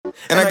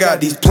And I got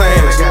these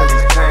plans.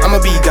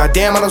 I'ma be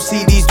goddamn, I don't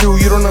see these through,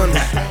 you don't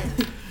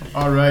understand.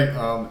 All right,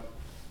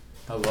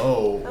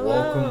 hello.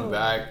 Welcome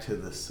back to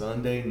the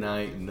Sunday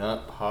Night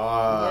Nut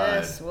Pod.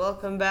 Yes,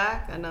 welcome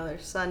back. Another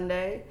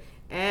Sunday.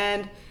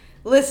 And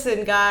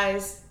listen,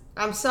 guys,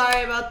 I'm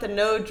sorry about the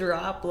no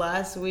drop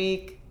last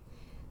week.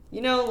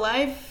 You know,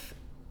 life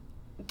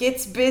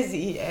gets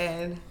busy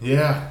and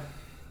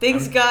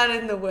things got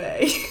in the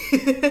way.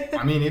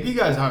 I mean, if you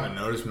guys haven't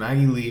noticed,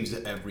 Maggie leaves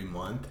every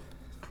month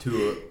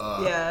to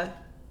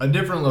a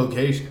different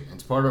location.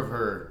 It's part of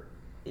her.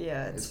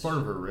 Yeah, it's part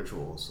of her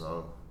ritual.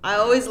 So I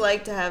always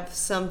like to have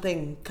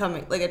something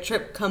coming, like a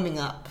trip coming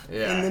up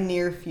in the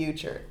near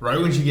future. Right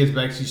when she gets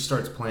back, she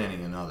starts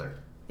planning another.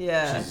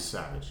 Yeah, she's a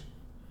savage.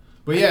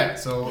 But yeah,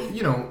 so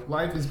you know,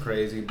 life is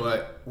crazy,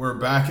 but we're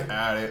back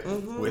at it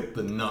with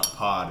the nut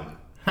podding.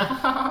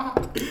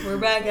 We're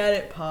back at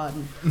it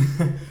podding.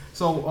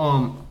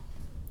 So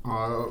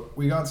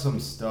we got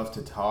some stuff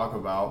to talk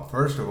about.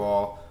 First of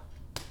all,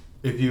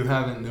 if you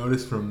haven't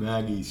noticed from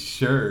Maggie's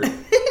shirt,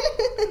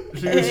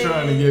 she was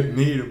trying to get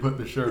me to put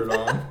the shirt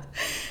on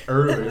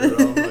earlier.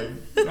 I was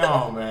like,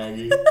 no,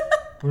 Maggie,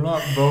 we're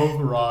not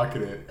both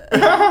rocking it.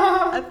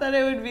 I thought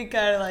it would be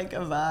kind of like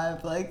a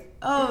vibe. Like,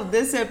 oh,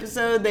 this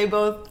episode, they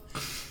both...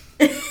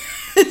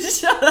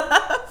 Shut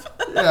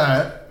up.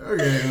 Yeah,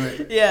 okay.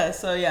 Wait. Yeah,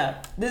 so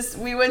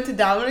we went to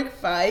Dominic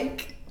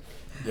Fike.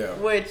 Yeah.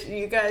 Which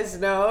you guys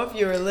know if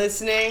you were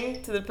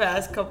listening to the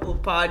past couple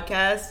of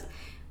podcasts.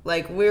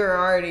 Like, we were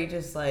already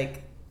just,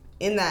 like,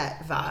 in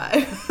that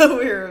vibe.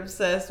 We were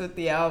obsessed with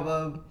the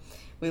album.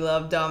 We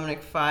love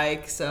Dominic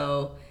Fike,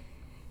 so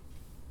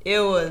it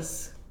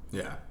was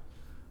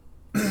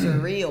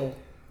surreal.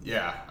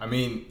 Yeah, I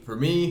mean, for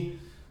me,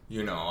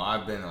 you know,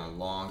 I've been a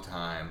long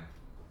time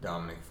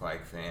Dominic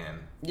Fike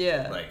fan.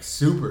 Yeah. Like,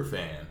 super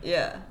fan.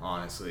 Yeah.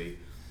 Honestly.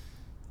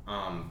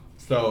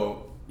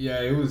 So, yeah,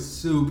 it was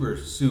super,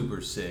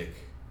 super sick.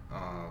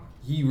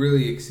 He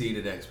really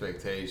exceeded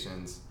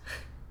expectations.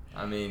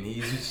 I mean,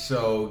 he's just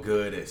so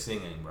good at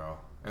singing, bro.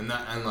 And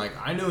like,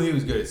 I knew he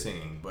was good at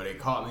singing, but it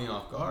caught me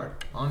off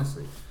guard,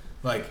 honestly.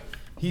 Like,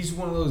 he's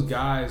one of those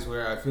guys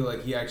where I feel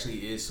like he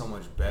actually is so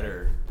much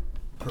better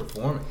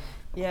performing.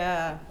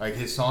 Yeah. Like,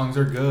 his songs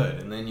are good,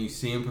 and then you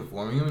see him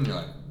performing them, and you're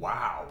like,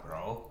 wow,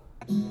 bro.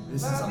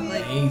 This is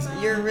amazing.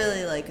 Like, you're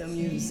really like a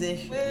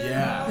musician.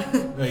 Yeah.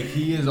 Like,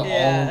 he is all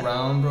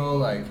around, bro.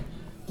 Like,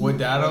 what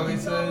Dad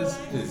always says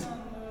is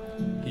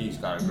he's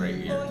got a great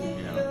ear,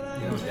 you know?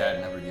 You know, Dad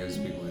never gives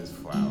people his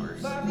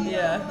flowers.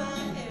 Yeah.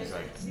 He's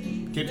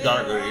like, kid's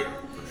got a good ear,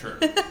 for sure.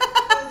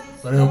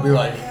 But he'll be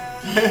like,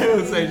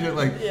 he'll say shit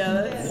like,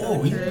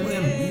 whoa, he's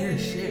playing weird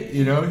shit,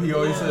 you know? He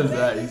always says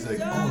that. He's like,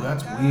 oh,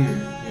 that's weird,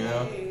 you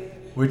know?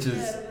 Which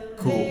is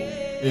cool.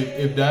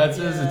 If Dad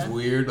says it's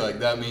weird, like,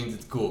 that means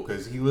it's cool,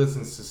 because he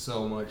listens to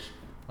so much,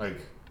 like,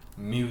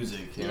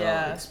 music, you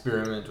know,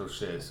 experimental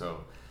shit.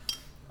 So,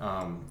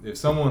 if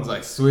someone's,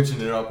 like, switching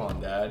it up on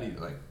Dad, he's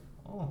like,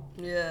 oh.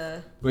 Yeah.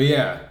 But,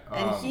 yeah.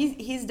 And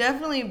he's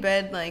definitely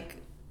been, like,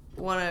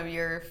 one of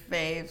your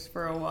faves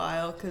for a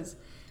while,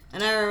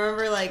 and I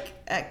remember, like,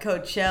 at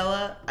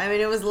Coachella, I mean,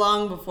 it was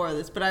long before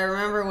this, but I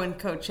remember when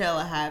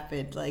Coachella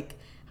happened, like,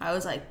 I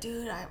was like,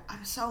 dude,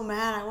 I'm so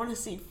mad. I want to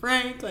see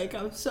Frank. Like,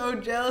 I'm so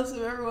jealous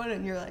of everyone.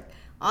 And you're like,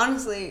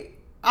 honestly,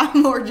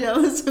 I'm more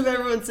jealous of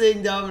everyone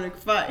seeing Dominic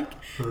Fike.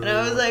 And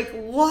I was like,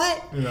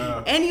 what?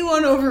 Yeah.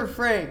 Anyone over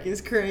Frank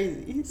is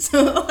crazy.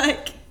 So,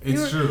 like...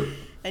 It's true.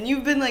 And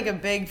you've been, like, a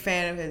big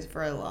fan of his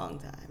for a long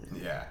time now.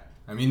 Yeah.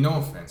 I mean, no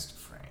offense to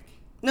Frank.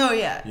 No,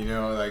 yeah. You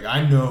know, like,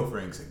 I know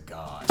Frank's a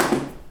god.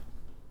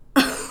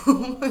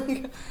 Oh, my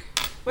God.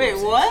 Wait,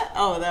 what?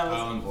 Oh, that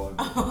was...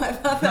 Oh, I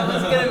thought that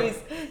was going to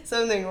be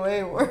something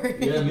way worse.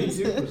 Yeah, me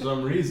too, for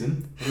some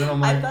reason. And then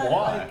I'm like,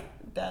 why?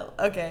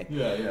 Okay.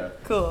 Yeah.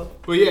 Cool.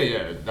 But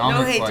yeah. Dominic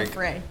no hate Fike, to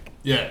Frank.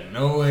 Yeah,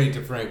 no hate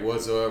to Frank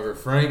whatsoever.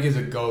 Frank is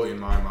a GOAT in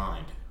my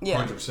mind.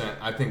 Yeah. 100%.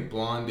 I think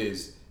Blonde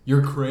is...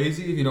 You're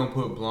crazy if you don't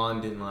put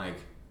Blonde in, like,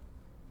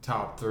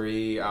 top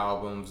 3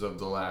 albums of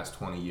the last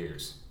 20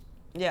 years.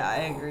 Yeah, I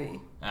agree.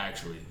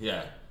 Actually,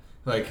 yeah.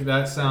 Like,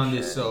 that sound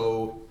is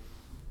so...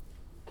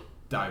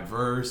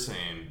 diverse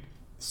and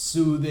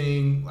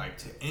soothing, like,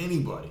 to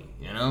anybody,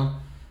 you know?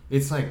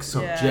 It's like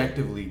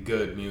subjectively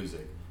good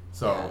music.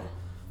 So,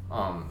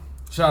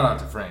 shout out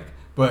to Frank.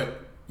 But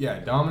yeah,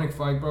 Dominic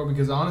Fike, bro,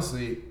 because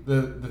honestly,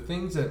 the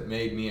things that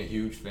made me a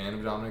huge fan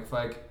of Dominic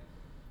Fike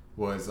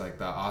was like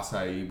the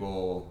Acai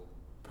Bowl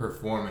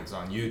performance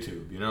on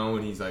YouTube, you know,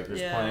 when he's like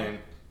just playing,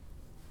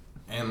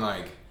 and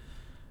like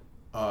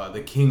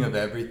the King of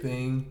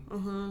Everything,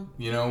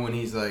 you know, when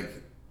he's like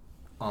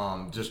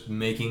just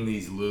making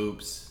these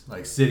loops,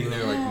 like sitting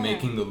there like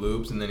making the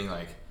loops, and then he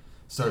like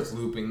starts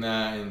looping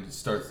that and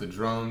starts the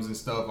drums and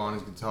stuff on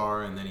his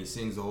guitar, and then he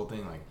sings the whole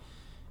thing. Like,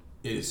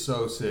 it is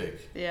so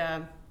sick.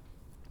 Yeah.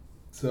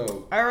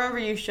 So I remember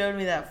you showed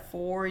me that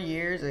 4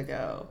 years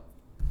ago.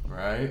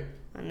 Right?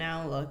 And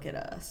now look at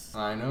us.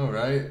 I know,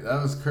 right?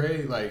 That was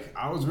crazy. Like,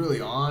 I was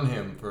really on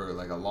him for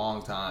like a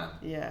long time.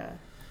 Yeah.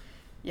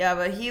 Yeah,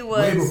 but he was...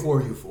 way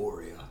before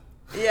Euphoria.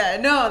 Yeah,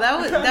 no,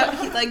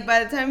 like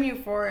by the time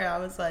Euphoria, I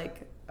was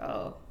like,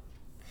 oh,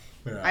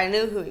 Yeah. I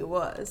knew who he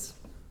was.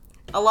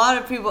 A lot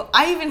of people,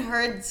 I even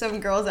heard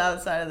some girls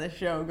outside of the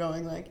show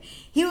going like,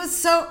 he was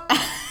so,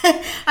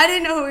 I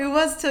didn't know who he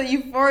was till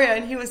Euphoria,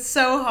 and he was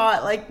so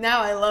hot, like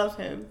now I love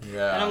him.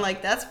 Yeah. And I'm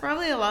like, that's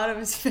probably a lot of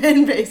his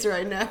fan base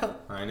right now.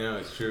 I know,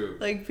 it's true.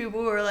 Like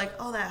people who are like,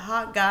 oh, that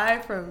hot guy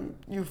from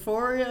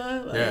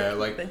Euphoria.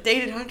 That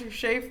dated Hunter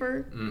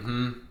Schafer.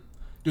 Mm-hmm.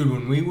 Dude,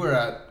 when we were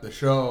at the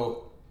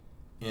show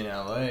in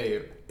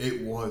LA,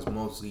 it was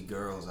mostly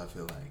girls, I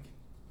feel like.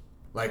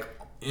 Like,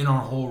 in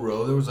our whole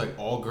row, there was like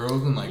all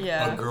girls and like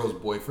a girl's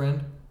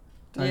boyfriend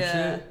type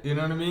shit. You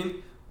know what I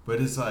mean? But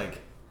it's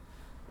like,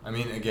 I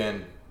mean,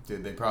 again,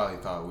 dude, they probably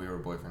thought we were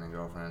boyfriend and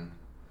girlfriend.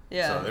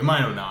 Yeah. So they might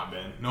have not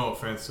been. No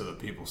offense to the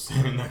people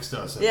standing next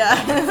to us.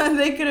 Yeah,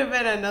 they could have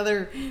been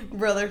another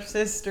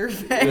brother-sister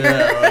pair.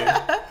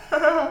 Yeah,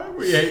 like,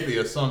 we hate the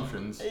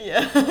assumptions.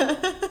 Yeah.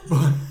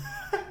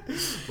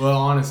 Well,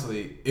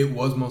 honestly, it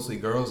was mostly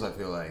girls, I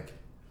feel like.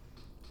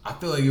 I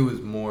feel like it was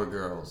more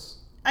girls.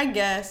 I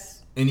guess.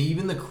 And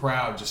even the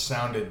crowd just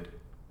sounded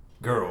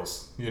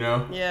girls, you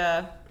know?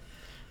 Yeah.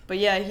 But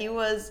yeah,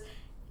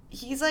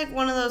 he's like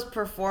one of those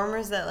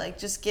performers that like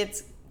just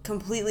gets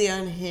completely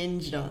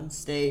unhinged on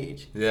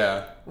stage.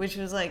 Yeah. Which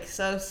was like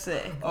so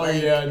sick. Oh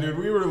like, yeah, dude,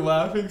 we were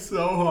laughing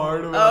so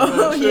hard about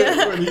that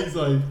shit when he's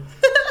like,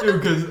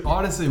 dude, because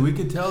honestly, we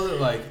could tell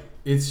that like,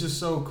 it's just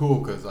so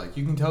cool because like,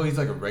 you can tell he's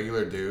like a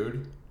regular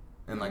dude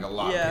and like a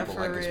lot of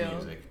people like his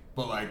music.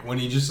 But like, when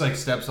he just like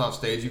steps off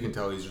stage, you can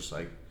tell he's just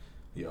like,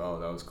 yo,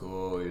 that was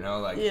cool, you know,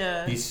 like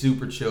he's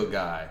super chill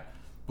guy.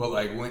 But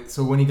like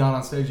when he got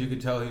on stage, you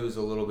could tell he was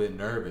a little bit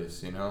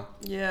nervous, you know?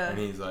 Yeah. And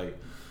he's like,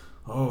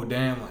 oh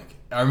damn, like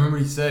I remember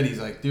he said, he's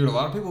like, dude, a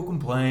lot of people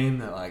complain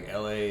that like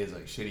LA is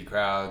like shitty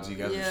crowds, you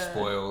guys are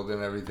spoiled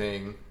and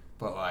everything.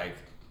 But like,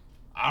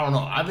 I don't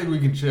know, I think we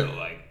can chill.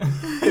 Like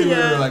we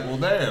were like, well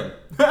damn.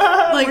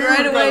 Like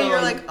right away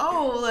you're like,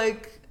 oh,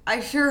 like I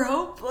sure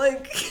hope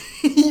like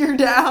you're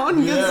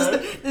down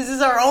because this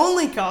is our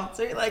only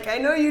concert. Like I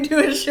know you do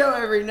a show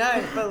every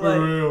night, but like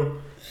for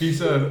real. He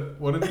said,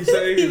 what did he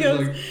say? He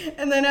goes, like,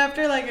 and then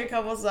after like a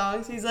couple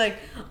songs, he's like,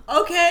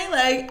 okay,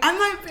 like I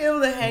might be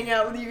able to hang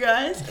out with you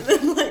guys.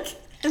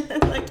 And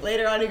then like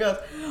later on, he goes,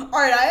 all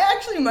right, I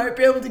actually might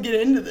be able to get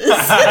into this.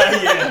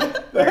 Yeah,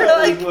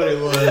 that was what it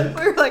was.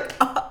 We were like,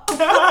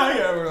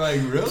 yeah, we're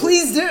like, really?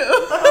 Please do.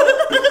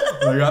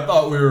 Like I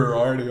thought we were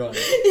already on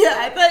it.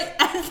 Yeah,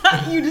 I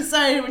thought you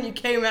decided when you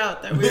came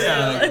out that we were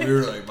like we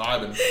were like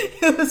vibing.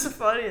 It was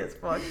funny as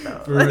fuck though.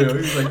 For real, he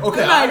was like,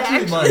 okay, I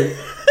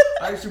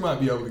actually might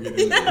be able to get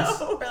into this.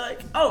 We're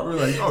like, oh,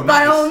 nice.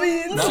 By all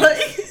means,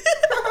 nice.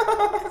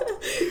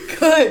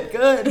 Like,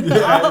 good.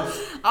 Yeah.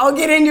 I'll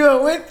get into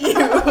it with you.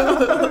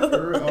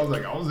 I was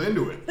like, I was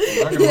into it.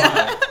 I'm not gonna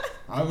lie.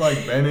 I've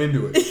like been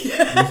into it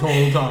this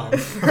whole time.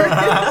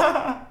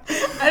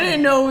 I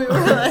didn't know we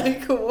were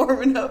like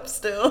warming up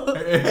still.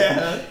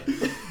 Yeah.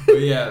 But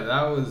yeah,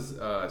 that was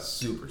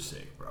super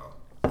sick, bro.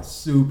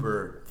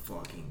 Super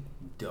fucking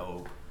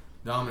dope.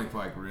 Dominic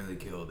Fike really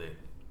killed it.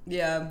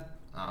 Yeah.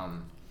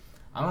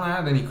 I don't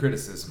have any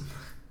criticism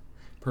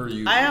per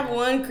usual. I have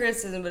one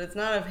criticism, but it's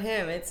not of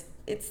him.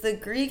 It's the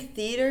Greek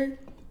theater.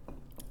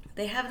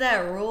 They have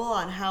that rule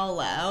on how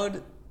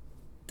loud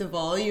the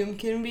volume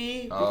can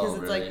be because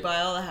it's like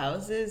by all the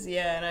houses.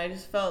 Yeah, and I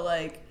just felt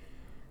like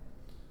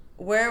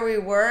where we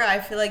were, I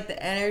feel like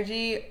the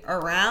energy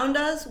around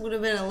us would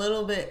have been a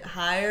little bit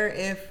higher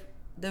if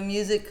the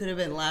music could have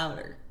been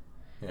louder.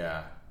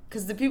 Yeah.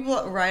 Because the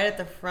people right at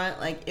the front,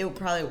 like, it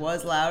probably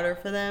was louder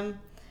for them.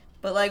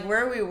 But, like,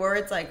 where we were,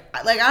 it's like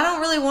I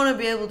don't really want to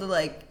be able to,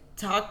 like,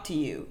 talk to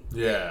you.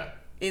 Yeah.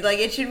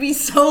 It should be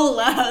so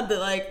loud that,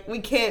 like, we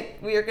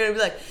are going to be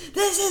like,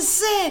 this is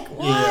sick,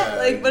 what? Yeah,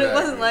 like, but it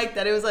wasn't like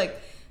that. It was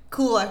like,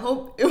 cool, I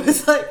hope it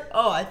was like,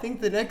 oh, I think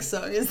the next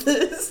song is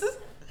this.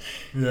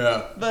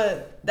 Yeah.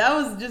 But that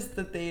was just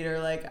the theater.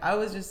 Like, I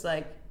was just,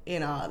 like,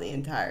 in awe the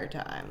entire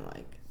time,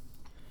 like.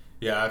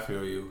 Yeah, I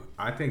feel you.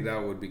 I think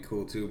that would be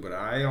cool, too, but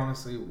I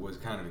honestly was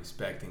kind of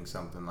expecting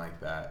something like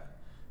that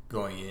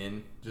going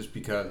in just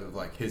because of,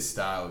 like, his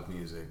style of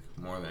music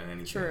more than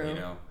anything, True. You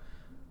know?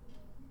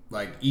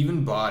 Like,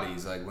 even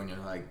Bodies, like, when you're,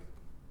 like,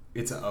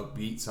 it's an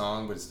upbeat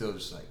song, but it's still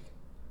just, like...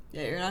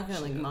 Yeah, you're not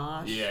gonna, like,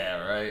 mosh.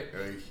 Yeah, right?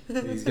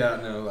 Like, he's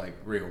got no, like,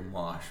 real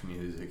mosh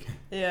music.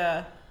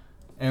 Yeah.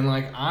 And,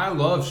 like, I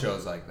love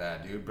shows like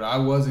that, dude, but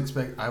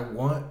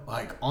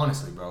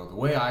honestly, bro, the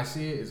way I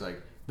see it is,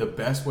 like, the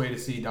best way to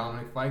see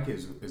Dominic Fike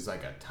is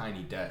like, a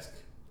tiny desk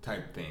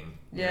type thing.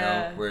 You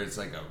know? Where it's,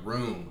 like, a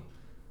room,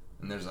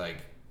 and there's, like,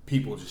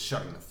 people just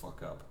shutting the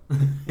fuck up.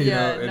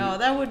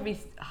 That would be...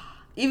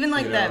 Even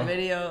like that know?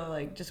 Video,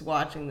 like just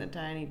watching the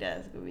tiny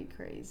desk would be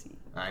crazy.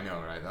 I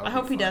know, right? I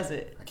hope he does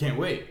it. I can't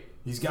wait.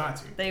 He's got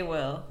to. They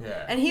will.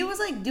 Yeah. And he was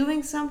like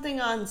doing something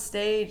on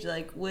stage,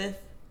 like with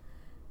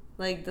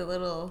like the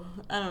little,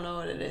 I don't know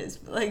what it is,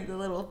 but like the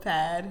little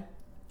pad.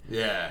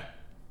 Yeah.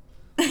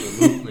 The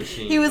loop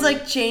machine. He was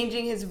like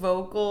changing his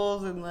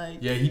vocals and like.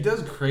 Yeah, he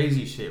does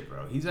crazy shit,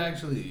 bro. He's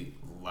actually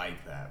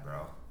like that,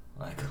 bro.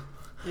 Like,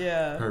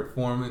 Yeah.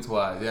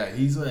 performance-wise, yeah,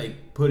 he's,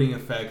 like, putting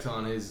effects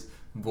on his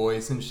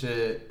voice and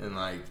shit and,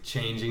 like,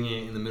 changing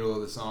it in the middle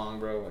of the song,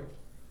 bro. Like,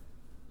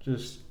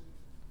 just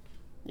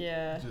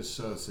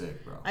so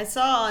sick, bro. I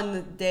saw on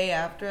the day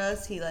after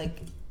us, he,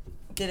 like,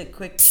 did a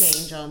quick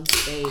change on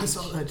stage. I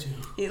saw that, too.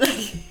 He,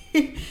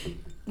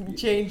 like,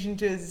 changed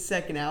into his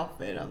second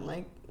outfit. I'm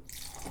like,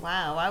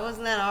 wow, why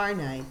wasn't that our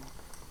night?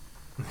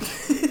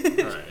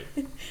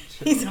 Alright.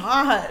 He's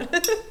hot.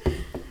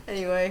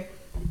 Anyway.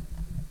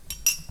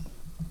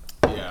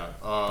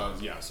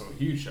 Yeah, so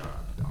huge shout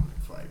out to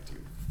Dominic Fike, dude.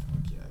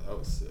 Fuck yeah, that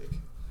was sick.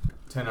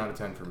 10 out of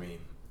 10 for me.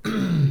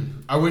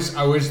 I wish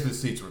the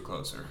seats were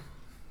closer.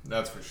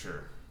 That's for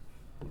sure.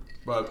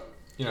 But,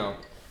 you know.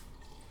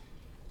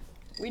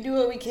 We do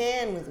what we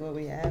can with what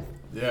we have.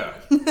 Yeah.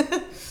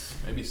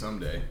 Maybe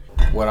someday.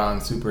 What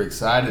I'm super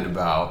excited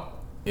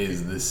about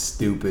is this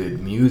stupid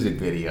music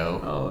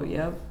video. Oh,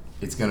 yep.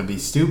 It's gonna be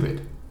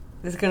stupid.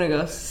 It's gonna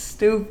go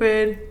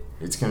stupid.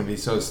 It's gonna be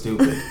so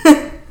stupid.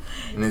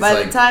 And it's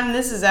By the time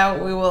this is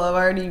out, we will have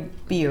already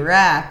be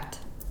wrapped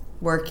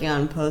working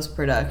on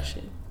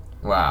post-production.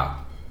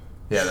 Wow.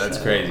 Yeah, that's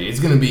crazy.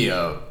 It's gonna be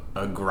a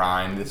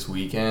grind this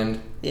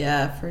weekend.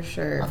 Yeah, for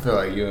sure. I feel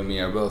like you and me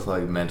are both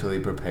like mentally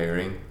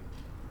preparing.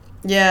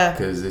 Yeah.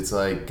 Because it's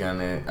like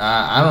gonna...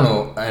 I don't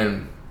know.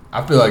 And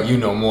I feel like you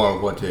know more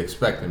of what to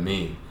expect than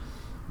me.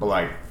 But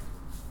like...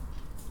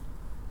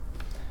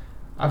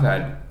 I've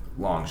had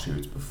long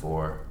shoots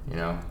before, you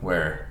know,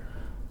 where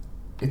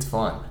it's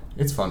fun.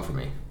 It's fun for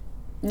me.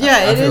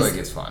 Yeah, I feel like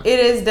it's fun. It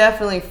is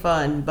definitely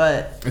fun,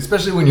 but...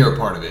 Especially when you're a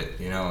part of it,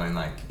 you know, and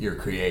like you're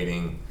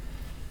creating...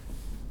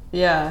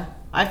 Yeah.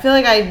 I feel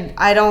like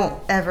I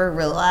don't ever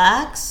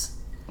relax,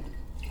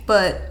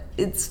 but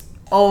it's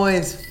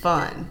always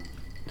fun.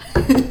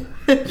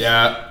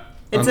 Yeah.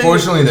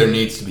 Unfortunately, there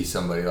needs to be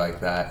somebody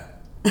like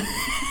that.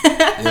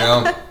 You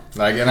know?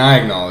 Like, and I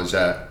acknowledge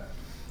that.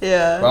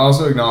 Yeah. But I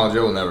also acknowledge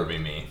it will never be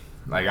me.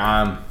 Like,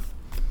 I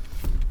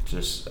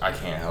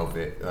can't help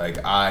it. Like,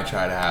 I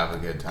try to have a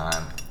good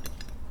time.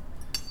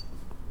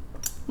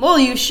 Well,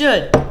 you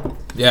should.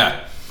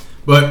 Yeah.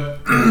 But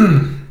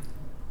I'm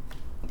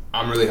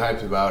really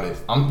hyped about it.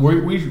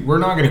 We're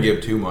not going to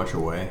give too much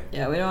away.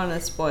 Yeah, we don't want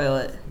to spoil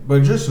it.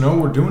 But just know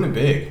we're doing it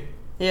big.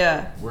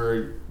 Yeah.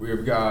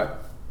 We've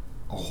got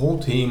a whole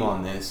team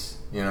on this,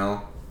 you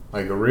know?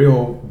 Like, a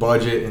real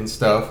budget and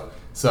stuff.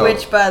 So,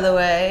 which, by the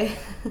way...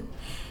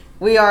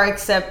 We are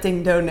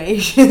accepting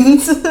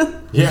donations.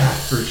 Yeah,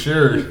 for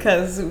sure.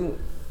 Because,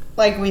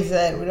 like we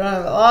said, we don't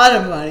have a lot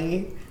of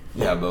money.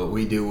 Yeah, but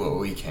we do what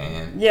we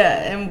can.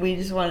 Yeah, and we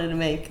just wanted to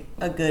make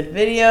a good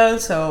video,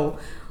 so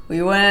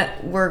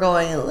we're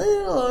going a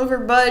little over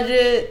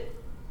budget.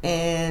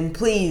 And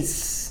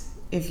please,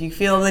 if you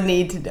feel the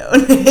need to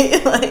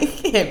donate, like,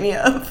 hit me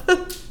up.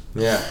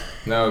 Yeah,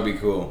 that would be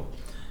cool.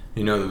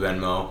 You know the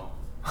Venmo.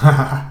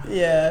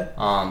 Yeah.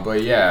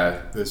 But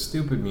yeah, the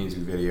stupid music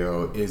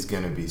video is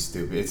gonna be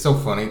stupid. It's so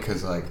funny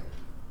because like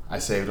I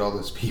saved all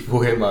those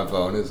people in my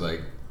phone. It's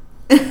like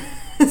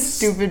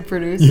stupid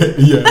producer.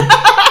 Yeah.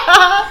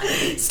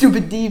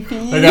 Stupid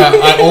DP. Like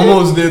I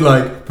almost did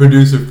like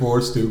producer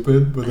for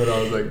stupid, but then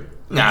I was like,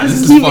 nah,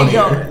 just this keep is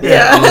funnier. Going.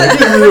 Yeah, like,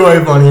 this is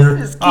way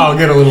funnier. I'll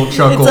get a little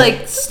chuckle. It's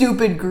like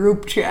stupid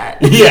group chat.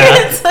 Yeah.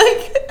 It's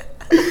like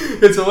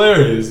it's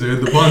hilarious,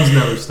 dude. The puns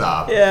never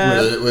stop.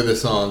 Yeah. With a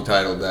song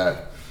titled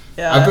that.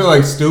 Yeah. I feel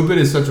like stupid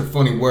is such a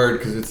funny word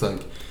because it's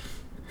like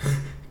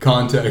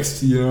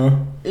context, you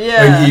know?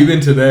 Yeah. Like even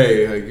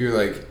today, like you're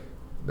like,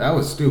 that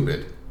was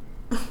stupid.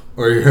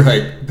 Or you're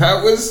like,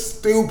 that was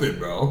stupid,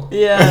 bro.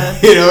 Yeah.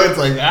 You know, it's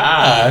like,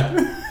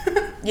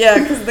 Yeah,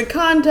 because the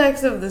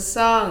context of the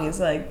song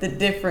is like the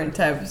different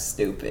type of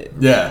stupid.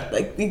 Yeah.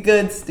 Like the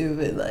good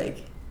stupid, like.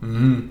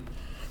 Mm-hmm.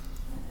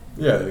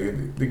 Yeah,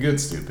 the good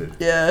stupid.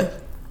 Yeah.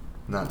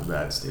 Not the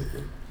bad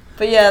stupid.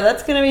 But yeah,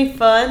 that's going to be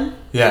fun.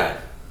 Yeah.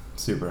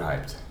 Super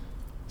hyped.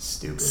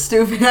 Stupid.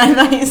 Stupid. I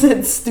thought you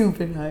said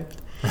stupid hyped.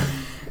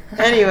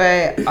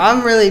 Anyway,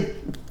 I'm really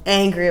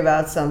angry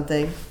about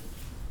something.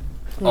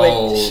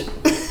 Which,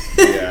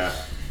 yeah.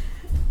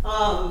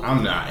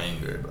 I'm not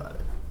angry about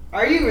it.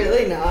 Are you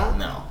really not?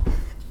 No.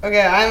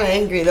 Okay, I'm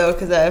angry though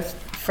because I have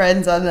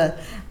friends on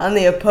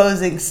the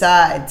opposing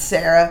side,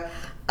 Sarah.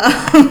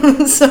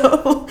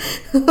 So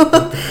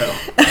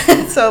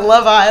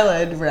Love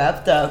Island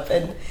wrapped up,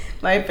 and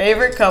my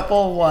favorite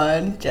couple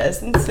won,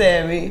 Jess and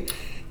Sammy.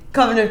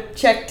 Coming to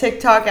check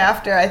TikTok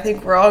after, I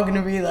think we're all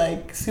gonna be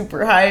like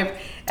super hype.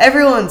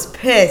 Everyone's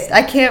pissed.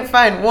 I can't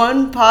find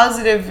one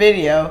positive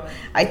video.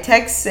 I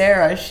text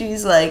Sarah,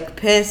 she's like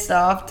pissed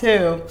off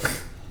too.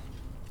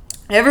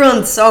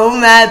 Everyone's so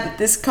mad that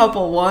this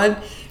couple won.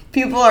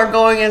 People are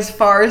going as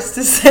far as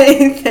to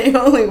say they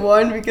only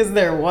won because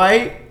they're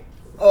white.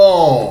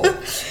 Oh,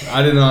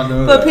 I did not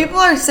know that. But people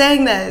are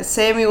saying that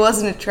Sammy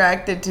wasn't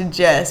attracted to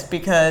Jess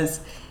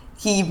because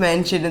he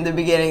mentioned in the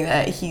beginning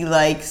that he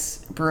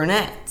likes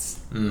brunettes.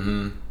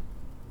 Mm-hmm.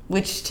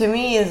 Which to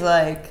me is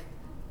like,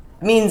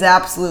 means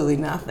absolutely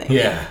nothing.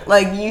 Yeah.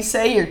 Like you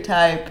say your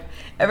type.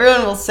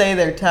 Everyone will say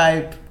their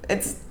type.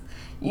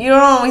 you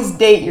don't always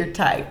date your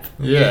type.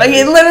 Yeah. Like,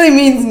 it literally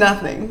means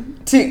nothing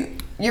to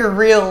your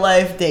real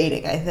life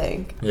dating, I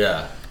think.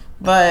 Yeah.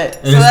 But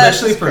and so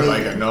especially for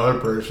like another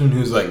person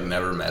who's like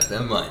never met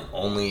them, like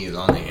only is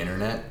on the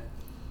internet,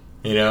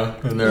 you know,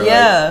 and they're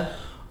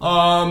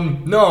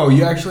like, no,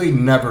 you actually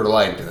never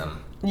liked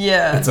them.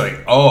 Yeah, it's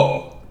like,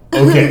 oh,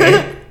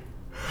 okay,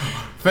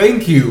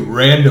 thank you,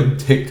 random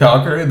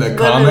TikToker in the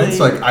comments.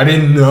 Like, I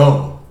didn't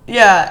know.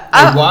 Yeah,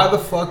 like, why the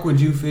fuck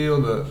would you feel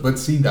the? But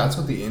see, that's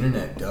what the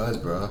internet does,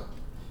 bro.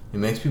 It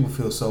makes people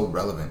feel so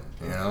relevant,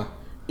 you know.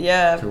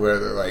 Yeah. To where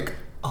they're like,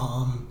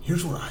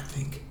 here's what I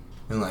think.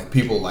 And, like,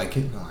 people like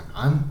it, and they're like,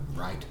 I'm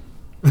right.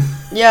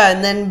 Yeah,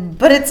 and then,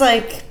 but it's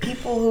like,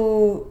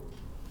 people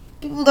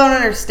don't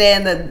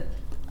understand that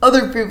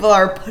other people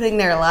are putting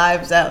their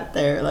lives out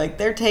there. Like,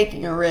 they're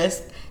taking a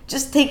risk.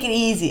 Just take it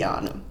easy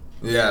on them.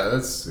 Yeah,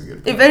 that's a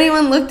good point. If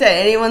anyone looked at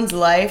anyone's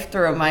life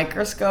through a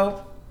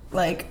microscope,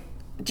 like,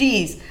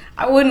 geez,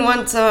 I wouldn't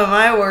want some of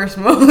my worst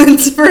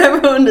moments for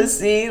everyone to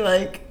see.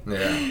 Like,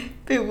 yeah.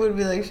 People would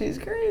be like, she's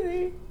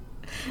crazy.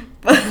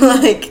 But,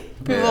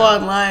 like, people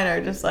online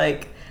are just,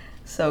 like,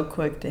 so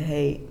quick to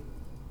hate.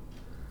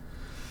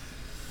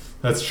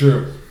 That's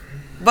true.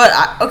 But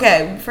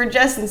okay, for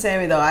Jess and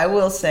Sammy though, I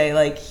will say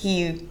like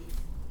he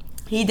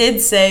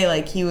did say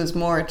like he was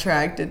more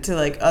attracted to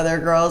like other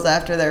girls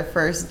after their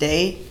first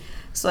date.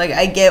 So like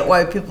I get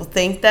why people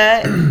think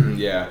that.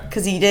 Yeah.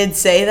 Because he did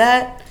say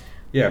that.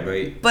 Yeah,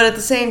 but at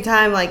the same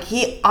time, like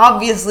he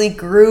obviously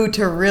grew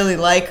to really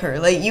like her.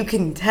 Like you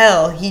can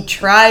tell he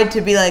tried to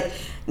be like,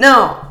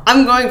 no,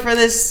 I'm going for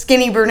this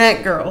skinny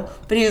brunette girl.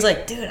 But he was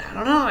like, dude, I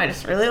don't know. I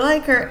just really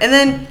like her. And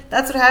then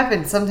that's what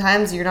happens.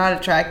 Sometimes you're not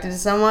attracted to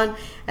someone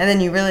and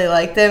then you really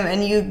like them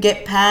and you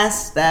get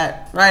past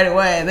that right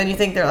away. And then you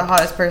think they're the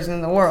hottest person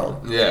in the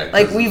world. Yeah.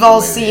 Like we've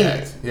all seen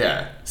it.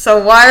 Yeah.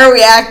 So why are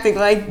we acting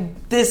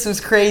like this was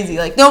crazy?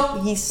 Like,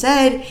 nope, he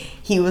said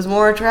he was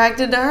more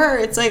attracted to her.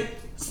 It's like,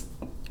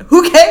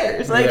 who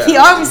cares? Like, he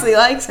obviously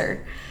likes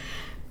her.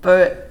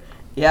 But...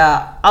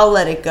 yeah, I'll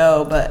let it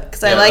go, but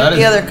because I like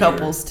the other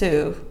couples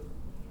too.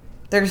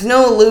 There's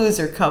no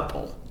loser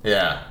couple.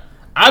 Yeah,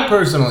 I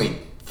personally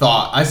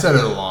thought, I said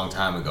it a long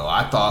time ago,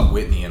 I thought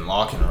Whitney and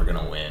Lachlan were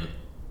gonna win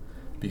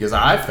because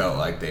I felt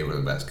like they were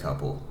the best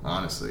couple,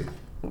 honestly.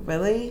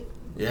 Really?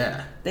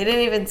 Yeah. They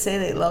didn't even say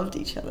they loved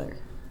each other.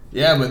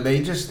 Yeah, but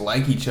they just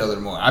like each other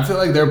more. I feel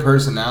like their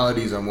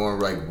personalities are more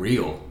like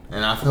real,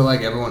 and I feel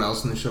like everyone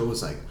else in the show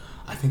was like,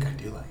 I think I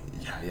do like.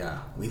 Yeah,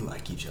 we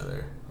like each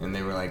other. And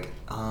they were like,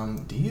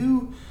 do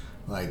you,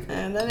 like,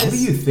 what do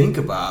you think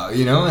about,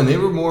 you know? And they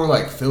were more,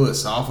 like,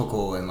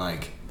 philosophical and,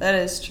 like... that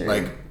is true.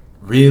 Like,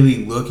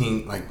 really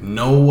looking, like,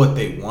 know what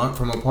they want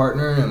from a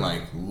partner and,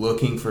 like,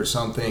 looking for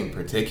something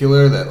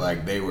particular that,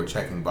 like, they were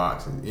checking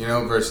boxes, you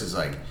know? Versus,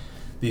 like,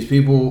 these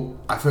people,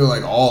 I feel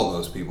like all of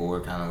those people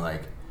were kind of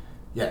like,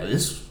 yeah,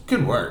 this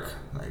could work.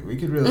 Like, we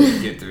could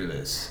really get through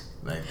this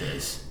like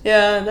this.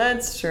 Yeah,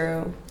 that's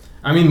true.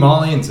 I mean,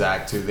 Molly and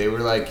Zach, too, they were,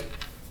 like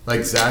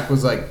Zach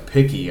was like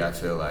picky, I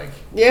feel like.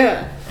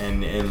 Yeah.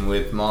 And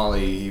with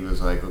Molly, he was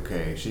like,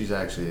 okay, she's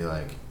actually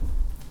like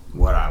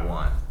what I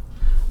want.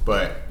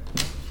 But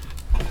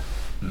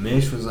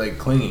Mish was like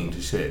clinging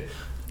to shit.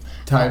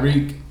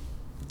 Tyreek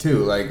too,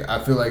 like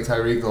I feel like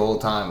Tyreek the whole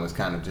time was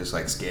kind of just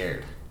like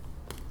scared.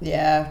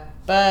 Yeah,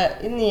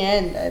 but in the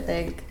end, I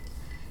think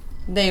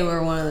they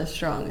were one of the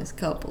strongest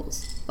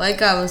couples.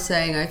 Like I was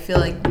saying, I feel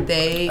like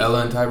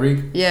Ella and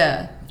Tyreek?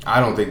 Yeah.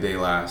 I don't think they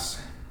last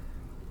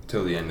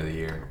till the end of the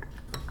year.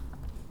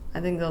 I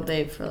think they'll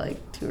date for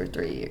like 2 or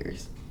 3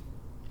 years.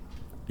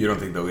 You don't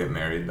think they'll get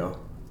married though?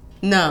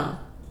 No.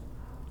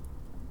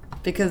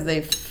 Because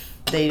they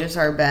just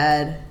are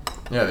bad.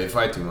 Yeah, they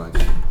fight too much.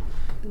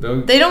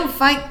 They don't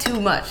fight too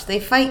much.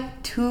 They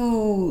fight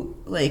too,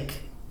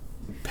 like...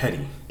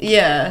 petty.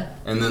 Yeah.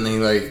 And then they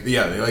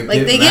get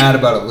mad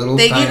about a little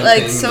tiny thing. They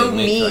get so and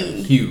they make, mean.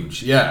 like,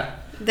 huge. Yeah.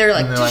 They're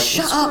like, just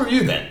shut up. Screw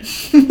you then.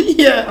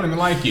 Yeah. I don't even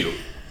like you.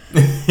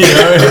 You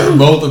know,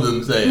 both of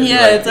them say it.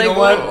 Yeah, it's you like, know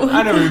what? whoa.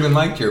 I never even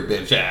liked your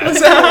bitch ass.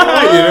 You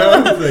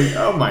know, it's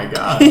like, oh my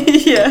god.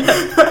 Yeah.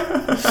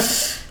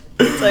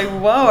 It's like,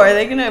 whoa, are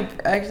they gonna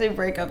actually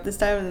break up this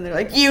time? And then they're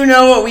like, you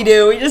know what we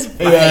do? We just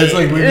fight. Yeah, it's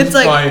like we just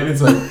fight.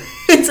 It's like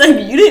it's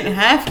like you didn't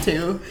have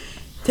to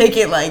take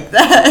it like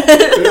that.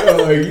 Yeah,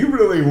 like you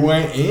really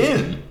went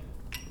in.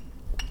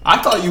 I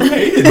thought you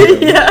hated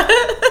him. Yeah.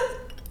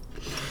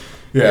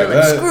 Yeah.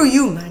 Like, screw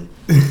you, man.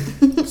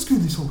 Screw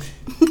this whole shit.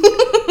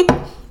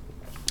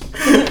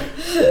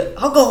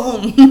 I'll go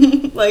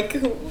home. Like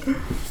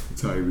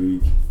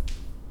Tyreek.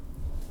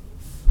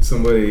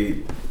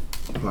 Somebody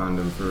clowned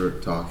him for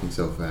talking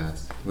so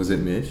fast. Was it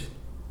Mitch?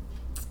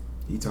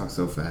 He talks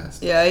so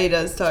fast. yeah, he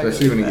does talk.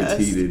 Especially when fast.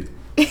 he gets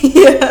heated.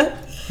 Yeah.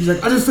 He's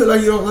like, I just feel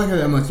like you don't like her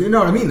that much. You know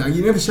what I mean? Like,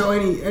 you never show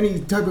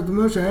any type of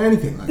emotion or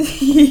anything. Like,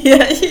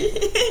 Yeah,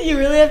 you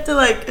really have to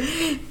like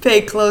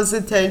pay close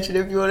attention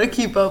if you want to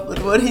keep up with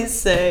what he's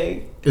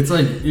saying. it's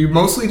like you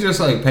mostly just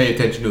like pay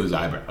attention to his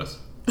eyebrows.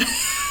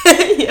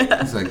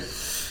 Yeah. It's like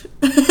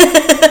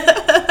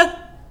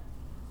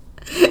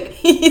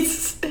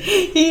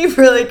He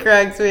really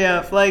cracks me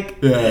up. Like,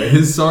 yeah,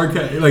 his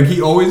sarcasm, like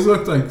he always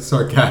looked like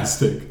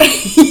sarcastic.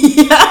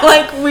 yeah,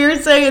 like we were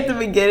saying at the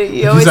beginning,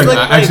 he always He's like,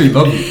 looked I actually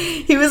love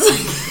you. He was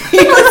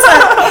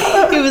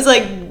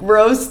like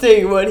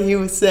roasting what he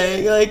was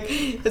saying. Like,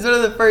 it's one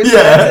of the first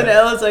times, and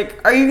Ella's like,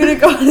 "Are you gonna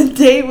go on a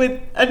date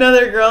with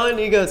another girl?" And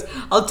he goes,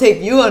 "I'll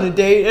take you on a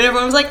date." And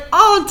everyone was like,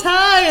 "Oh,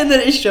 Ty!" And then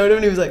it showed him,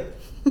 and he was like,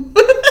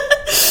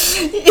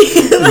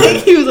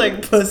 like he was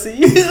like pussy,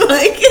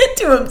 like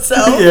to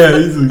himself. Yeah,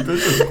 he's like,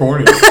 that's just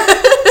corny.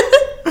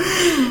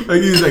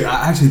 Like he was like,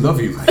 I actually love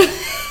you. Like,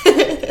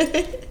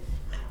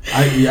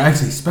 you're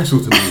actually special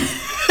to me.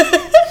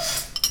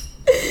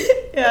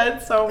 Yeah,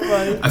 it's so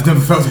funny. I've never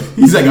felt it.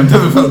 He's like, I've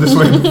never felt this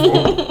way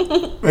before.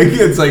 Like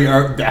it's like,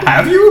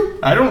 have you?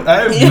 I have no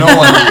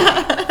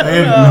idea. I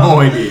have no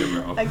idea,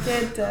 bro. I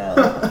can't tell.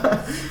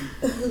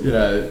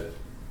 Yeah,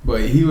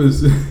 but he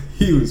was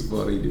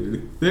funny,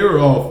 dude. They were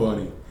all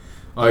funny.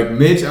 Like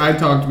Mitch, I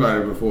talked about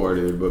it before,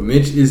 dude. But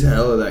Mitch is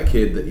hella that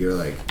kid that you're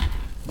like,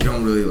 you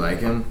don't really like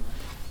him,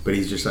 but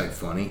he's just like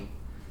funny.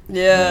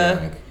 Yeah.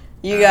 Like,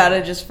 you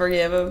gotta just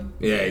forgive him.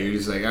 yeah, you're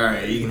just like, all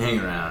right, you can hang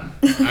around.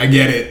 I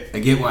get it. I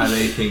get why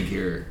they think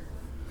you're.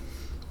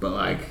 But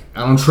like,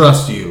 I don't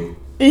trust you.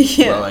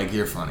 Yeah. But like,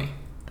 you're funny.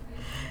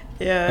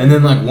 Yeah. And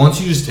then like,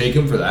 once you just take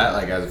him for that,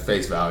 like as a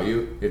face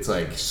value, it's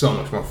like so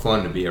much more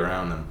fun to be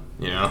around them.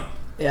 You know?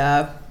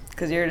 Yeah,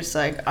 because you're just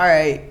like, all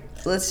right,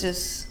 let's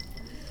just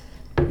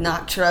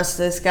not trust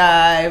this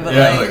guy. But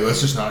yeah, like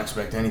let's just not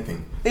expect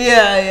anything.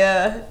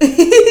 Yeah.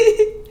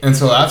 And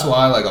so that's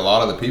why, like, a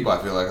lot of the people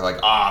I feel like are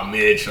like,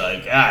 Mitch,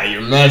 like, you're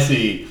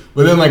messy.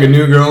 But then, like, a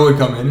new girl would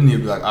come in and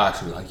he'd be like, I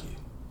actually like you.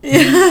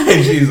 Yeah.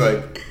 And she's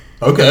like,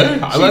 okay,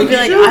 I like you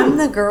too. I'm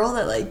the girl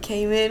that, like,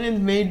 came in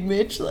and made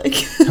Mitch, like...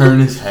 turn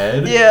his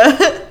head. Yeah.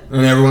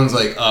 And everyone's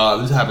like,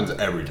 this happens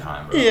every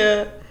time, bro.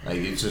 Yeah.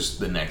 Like, it's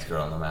just the next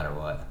girl no matter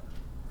what.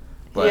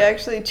 But, he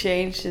actually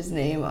changed his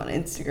name on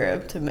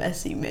Instagram to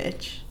Messy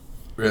Mitch.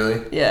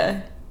 really?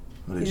 Yeah.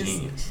 What a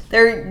genius.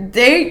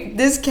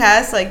 This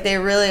cast, like, they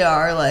really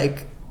are,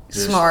 like,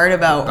 Just smart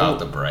about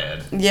the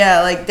bread.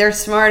 Yeah, like, they're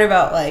smart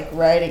about, like,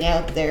 writing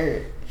out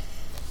their,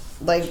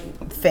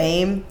 like,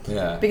 fame.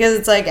 Yeah. Because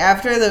it's, like,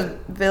 after the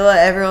villa,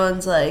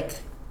 everyone's, like,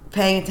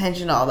 paying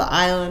attention to all the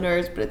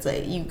islanders, but it's,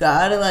 like, you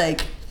gotta,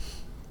 like,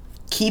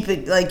 keep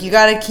it, like, you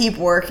gotta keep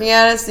working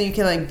at it so you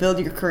can, like, build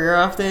your career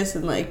off this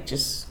and, like,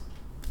 just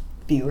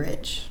be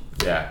rich.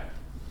 Yeah.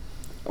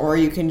 Or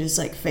you can just,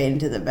 like, fade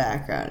into the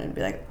background and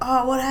be like,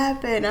 oh, what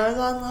happened? I was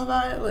on Love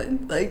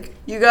Island. Like,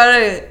 you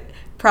gotta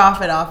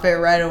profit off it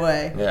right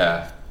away.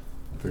 Yeah,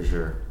 for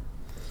sure.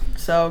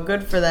 So,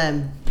 good for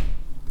them.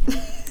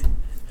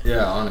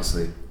 Yeah,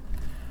 honestly.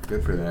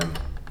 Good for them.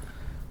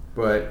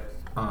 But,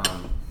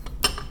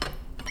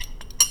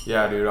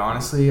 yeah, dude,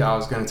 honestly, I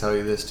was going to tell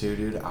you this too,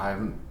 dude.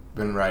 I've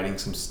been writing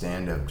some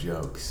stand-up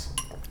jokes.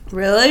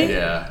 Really?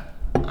 Yeah.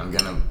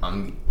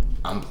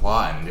 I'm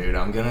plotting, dude.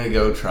 I'm going to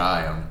go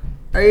try them.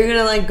 Are you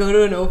gonna, like, go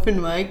to an open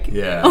mic?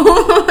 Yeah.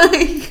 Oh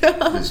my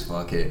god. Just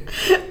fuck it.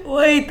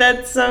 Wait,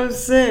 that's so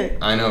sick.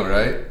 I know,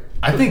 right?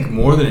 I think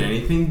more than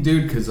anything,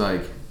 dude, because,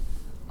 like,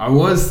 I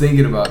was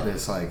thinking about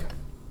this, like,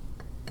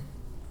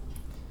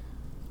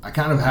 I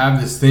kind of have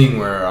this thing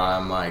where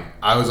I'm, like,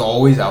 I was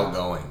always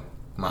outgoing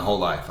my whole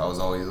life. I was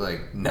always,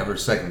 like, never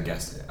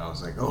second-guessed it. I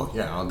was like, oh,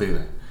 yeah, I'll do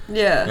that.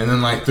 Yeah. And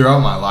then, like,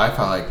 throughout my life,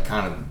 I, like,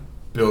 kind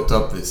of built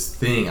up this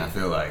thing, I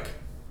feel like,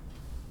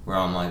 where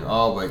I'm like,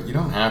 oh, but you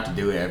don't have to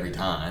do it every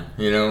time,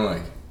 you know,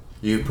 like,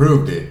 you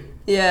proved it.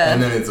 Yeah.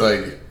 And then it's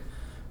like,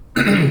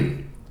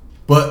 and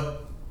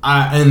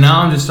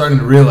now I'm just starting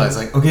to realize,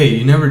 like, okay,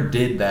 you never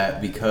did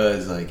that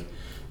because, like,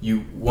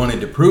 you wanted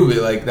to prove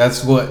it, like,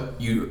 that's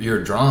what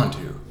you're drawn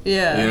to.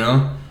 Yeah. You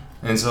know?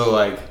 And so,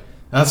 like,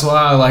 that's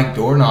why I like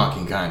door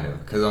knocking, kind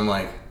of, because I'm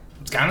like,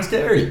 it's kind of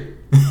scary.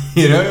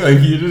 You know, like,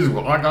 you just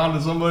walk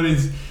onto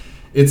somebody's...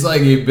 It's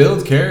like it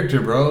builds character,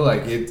 bro.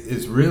 Like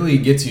it really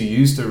gets you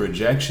used to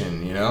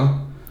rejection, you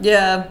know?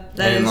 Yeah,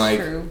 that is like,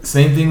 true.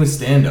 Same thing with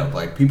stand up.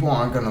 Like people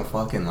aren't gonna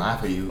fucking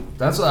laugh at you.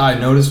 That's what I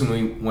noticed when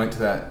we went to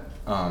that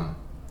a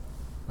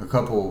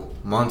couple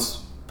months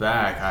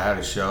back. I had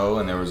a show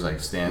and there was like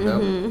stand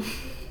up. Mm-hmm.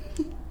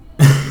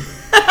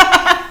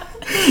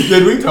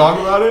 Did we talk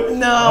about it?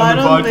 No, on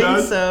the I don't podcast?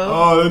 think so.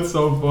 Oh, that's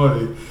so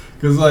funny.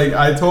 Cause like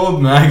I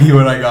told Maggie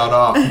when I got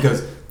off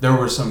because there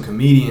were some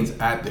comedians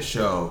at the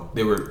show.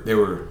 They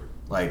were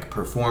like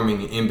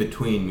performing in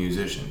between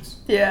musicians.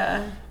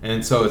 Yeah.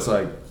 And so it's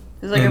like it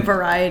was like a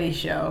variety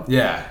show.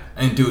 Yeah.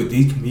 And dude,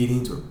 these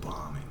comedians were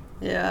bombing.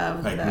 Yeah.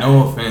 Like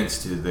no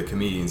offense to the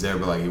comedians there,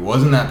 but like it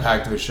wasn't that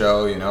packed of a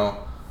show, you know?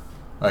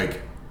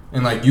 Like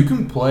and like you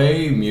can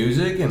play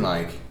music and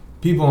like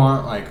people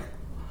aren't like,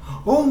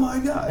 oh my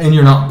god, and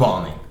you're not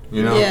bombing.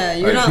 You know? Yeah,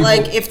 you're like, not people,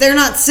 like if they're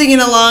not singing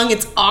along,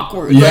 it's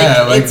awkward.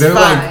 Yeah, like it's they're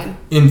fine. like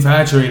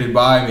infatuated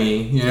by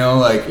me, you know,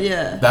 like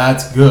yeah.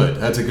 That's good.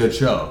 That's a good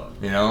show.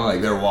 You know,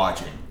 like they're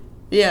watching.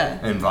 Yeah.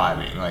 And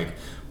vibing. Like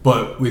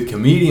but with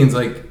comedians,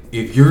 like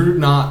if you're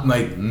not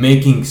like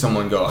making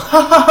someone go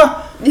ha ha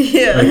ha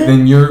yeah. like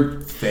then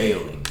you're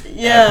failing.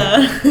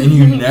 Yeah. And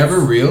you never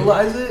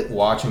realize it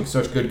watching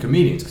such good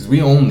comedians, because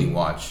we only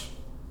watch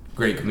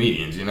great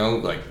comedians, you know,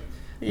 like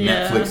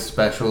Netflix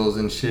specials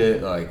and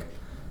shit, like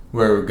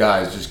where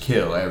guys just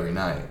kill every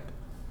night.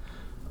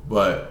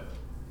 But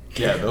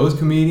yeah, those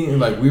comedians,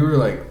 like we were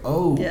like,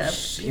 oh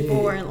shit,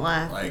 people weren't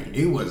laughing. Like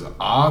it was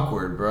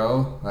awkward,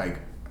 bro. Like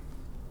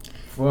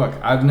fuck,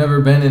 I've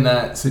never been in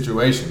that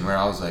situation where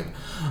I was like,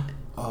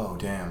 oh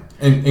damn,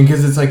 and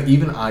because it's like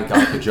even I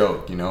got the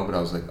joke, you know, but I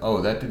was like,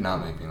 oh, that did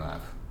not make me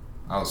laugh.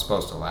 I was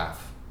supposed to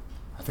laugh.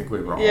 I think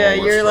we were all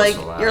you're supposed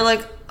to laugh. You're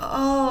like,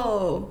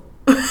 oh.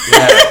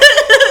 Yeah.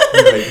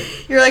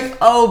 You're like,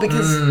 oh,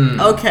 because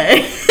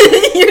okay.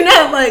 You're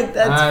not like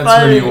that's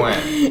funny. Where you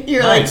went.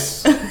 You're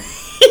nice. like,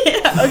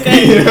 yeah,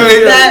 okay. You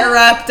know, that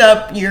wrapped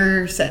up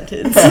your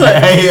sentence.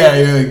 Yeah,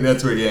 you're like,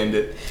 that's where you end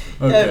it.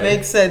 Okay. That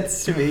makes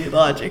sense to me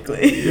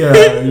logically.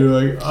 Yeah, you're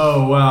like,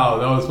 oh wow,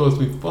 that was supposed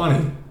to be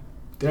funny.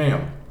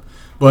 Damn.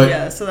 But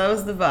yeah, so that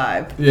was the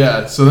vibe.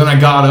 Yeah, so then I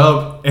got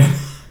up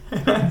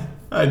and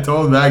I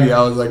told Maggie,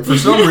 I was like, for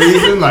some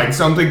reason, like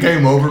something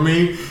came over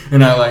me,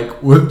 and I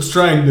like was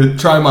trying to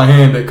try my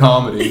hand at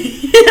comedy.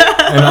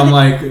 Yeah. And I'm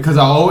like, because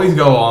I always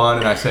go on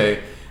and I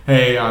say,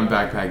 hey, I'm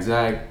Backpack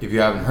Zach. If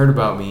you haven't heard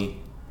about me,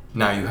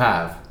 now you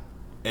have.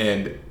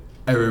 And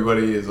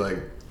everybody is like,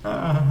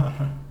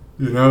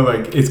 you know,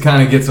 like it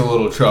kind of gets a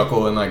little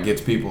chuckle and like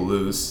gets people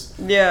loose.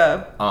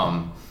 Yeah.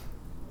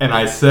 And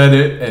I said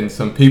it, and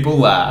some people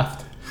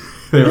laughed.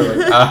 They were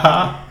like,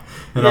 aha.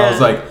 And I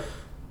was like,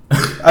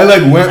 I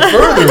like went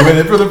further with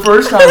it for the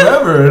first time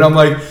ever, and I'm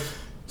like,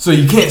 so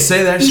you can't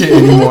say that shit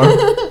anymore.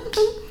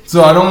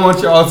 So I don't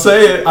want y'all to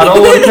say it. I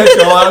don't want to catch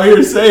y'all out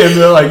here saying,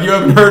 they're like, you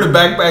haven't heard of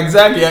Backpack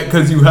Zach yet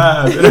because you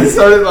have. And I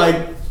started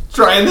like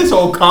trying this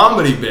whole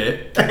comedy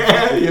bit,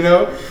 you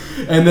know.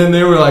 And then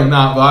they were like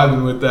not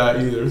vibing with that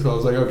either. So I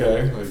was like,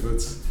 okay, like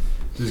let's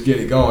just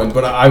get it going.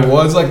 But I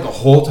was like the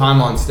whole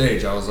time on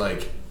stage, I was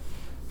like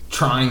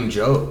trying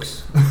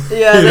jokes.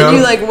 Yeah, and then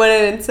you like went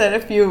in and said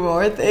a few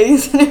more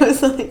things, and it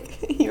was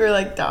like you were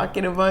like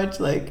talking a bunch,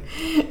 like,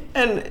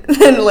 and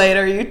then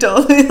later you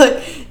told me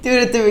like,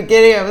 dude, at the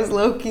beginning I was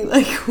low-key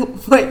like,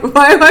 wait,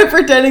 why am I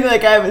pretending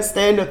like I have a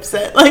stand-up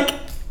set? Like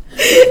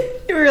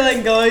you were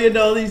like going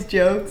into all these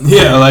jokes.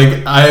 Yeah,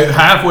 like I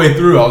halfway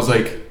through I was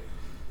like,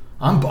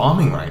 I'm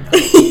bombing right now.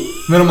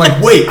 And then I'm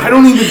like, wait,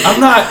 I'm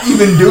not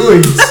even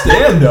doing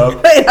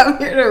stand-up. Wait, I'm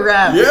here to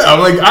rap. Yeah, I'm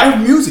like, I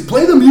have music.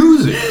 Play the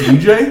music,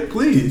 DJ,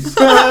 please.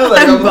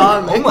 Like, I'm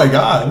bombing. Like, oh my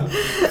God.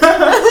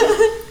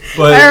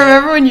 But I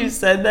remember when you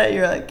said that,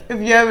 you're like, if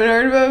you haven't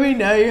heard about me,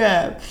 now you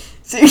have.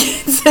 So you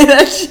can't say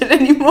that shit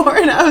anymore.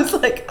 And I was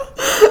like,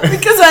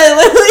 because I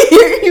literally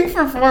hear you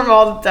perform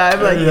all the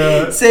time,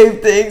 like, same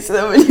thing. So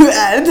then when you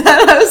added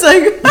that, I was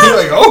like, you're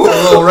like, oh,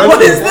 a little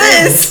what is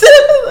this?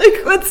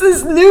 Like, what's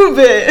this new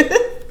bit?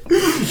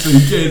 So you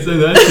can't say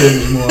that shit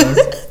anymore.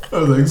 I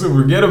was like, so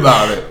forget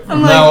about it from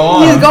I'm now like,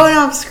 on. he's going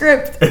off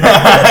script.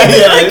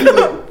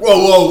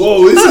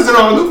 Whoa, this isn't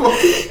on the phone.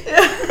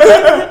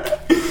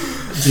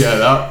 Yeah,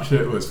 that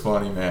shit was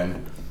funny,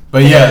 man.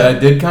 But yeah, that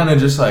did kind of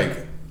just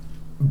like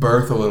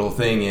birth a little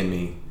thing in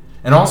me.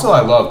 And also I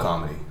love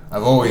comedy.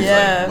 I've always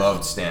like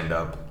loved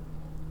stand-up.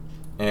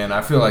 And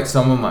I feel like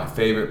some of my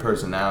favorite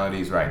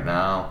personalities right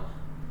now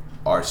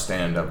are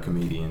stand-up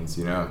comedians,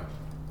 you know?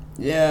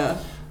 Yeah.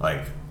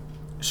 Like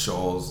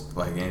Scholes,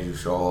 like Andrew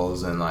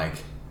Scholes, and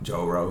like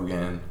Joe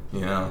Rogan,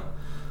 you know?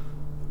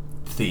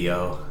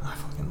 Theo. I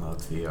fucking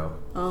love Theo.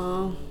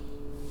 Oh.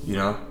 You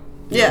know?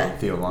 Yeah.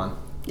 Theo Vaughn.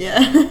 Yeah.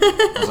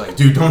 I was like,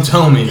 dude, don't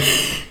tell me.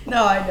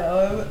 No, I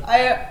know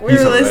him. We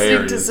were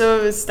listening to some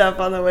of his stuff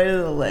on the way to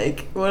the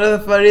lake. One of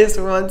the funniest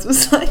ones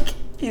was like,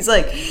 he's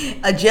like,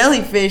 a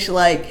jellyfish,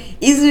 like,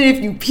 even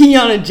if you pee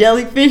on a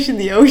jellyfish in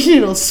the ocean,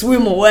 it'll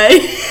swim away.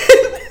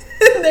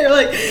 And they're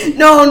like,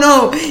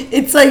 no,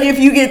 it's like if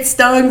you get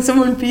stung,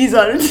 someone pees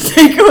on it to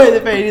take away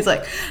the pain. He's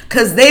like,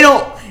 because they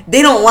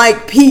don't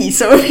like pee,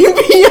 so if you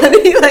pee on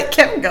it, he like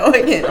kept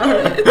going in on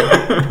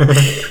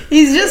it.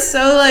 He's just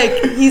so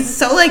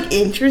like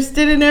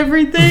interested in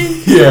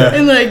everything. Yeah.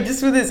 And like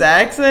just with his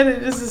accent,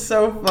 it just is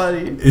so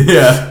funny.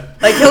 Yeah.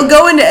 Like he'll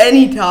go into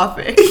any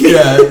topic.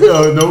 Yeah.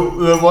 No,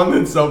 the one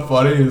that's so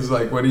funny is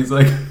like when he's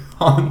like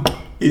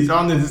he's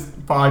on this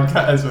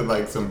podcast with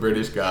like some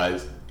British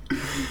guys.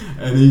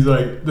 And he's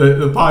like,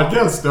 the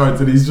podcast starts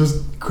and he's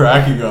just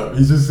cracking up.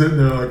 He's just sitting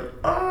there like,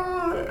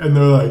 and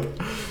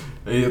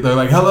they're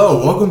like,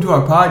 hello, welcome to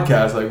our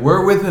podcast. Like,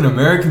 we're with an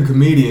American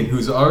comedian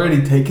who's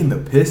already taken the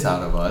piss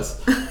out of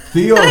us.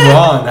 Theo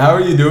Vaughn, how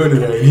are you doing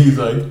today? And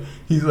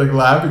he's like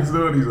laughing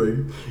still, and he's like,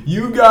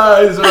 you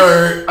guys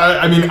are,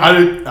 I mean, I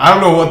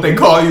don't know what they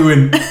call you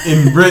in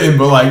Britain,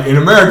 but like in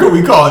America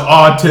we call it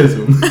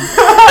autism.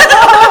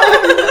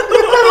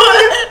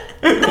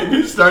 And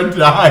they just start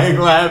dying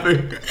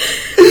laughing.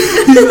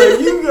 He's like,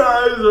 you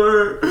guys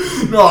are,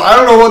 no, I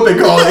don't know what they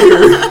call it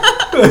here.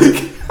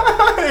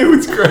 Like, it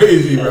was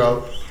crazy,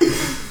 bro.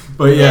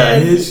 But yeah,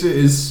 his shit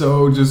is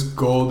so just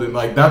golden.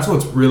 Like, that's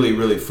what's really,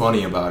 really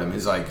funny about him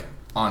is like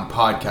on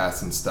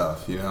podcasts and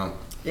stuff, you know?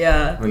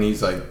 Yeah. When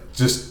he's like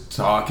just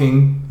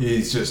talking,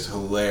 he's just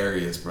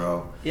hilarious,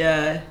 bro.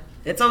 Yeah.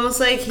 It's almost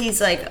like he's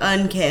like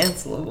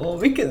uncancelable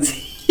because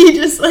he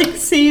just like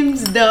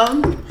seems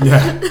dumb.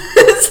 Yeah.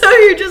 So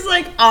you're just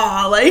like,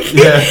 aw, like he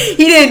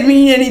didn't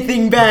mean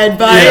anything bad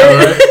by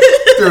it. Right?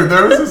 Dude,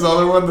 there was this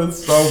other one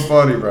that's so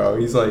funny, bro.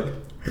 He's like,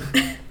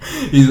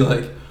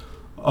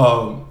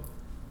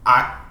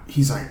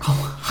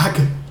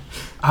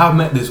 I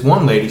met this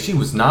one lady. She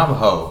was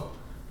Navajo,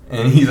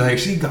 and he's like,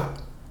 she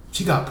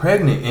got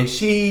pregnant, and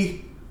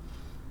she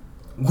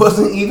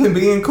wasn't even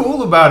being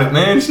cool about it,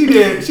 man.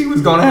 She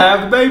was gonna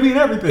have the baby and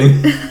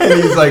everything.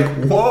 And he's like,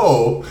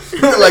 whoa.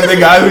 Like the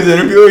guy who's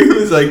interviewing, he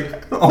was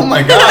like, oh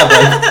my God,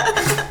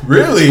 like,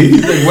 really?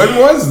 He's like, when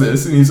was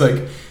this? And he's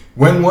like,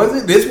 when was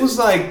it? This was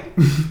like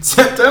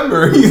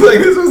September. He's like,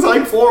 this was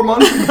like 4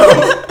 months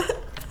ago.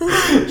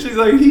 She's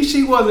like,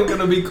 she wasn't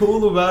gonna be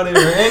cool about it or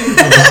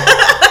anything.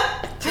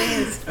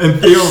 Jeez.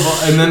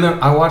 And then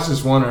I watched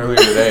this one earlier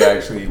today,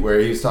 actually, where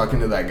he was talking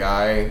to that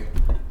guy,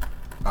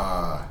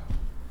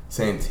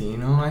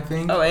 Santino, I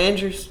think. Oh,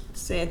 Andrew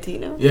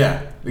Santino?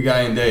 Yeah, the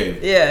guy in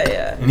Dave.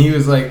 Yeah. And he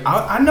was like,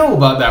 I know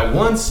about that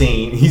one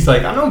scene. He's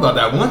like, I know about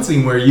that one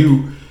scene where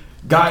you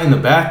got in the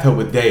bathtub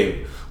with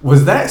Dave.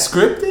 Was that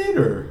scripted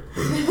or?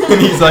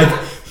 And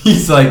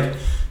he's like,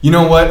 you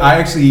know what? I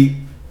actually,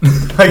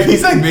 like,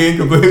 he's like being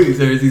completely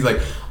serious. He's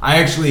like, I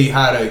actually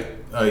had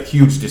a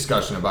huge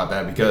discussion about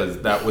that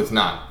because that was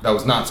not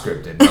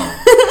scripted. No,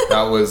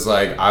 that was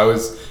like, it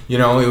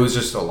was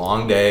just a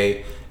long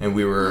day and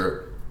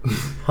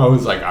I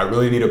was like, I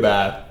really need a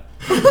bath.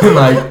 And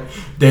like,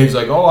 Dave's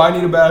like, oh, I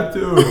need a bath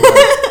too.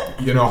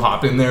 Like,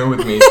 hop in there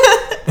with me.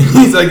 And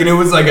he's like, and it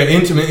was like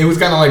it was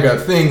kind of like a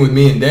thing with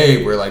me and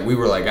Dave where like, we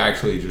were like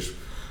actually just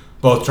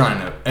both trying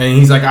to, and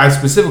he's like, I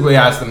specifically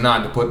asked him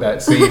not to put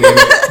that scene in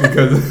it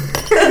because,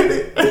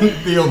 and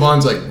Theo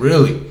Von's like,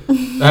 really?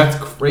 That's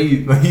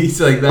crazy. Like, he's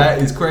like, that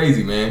is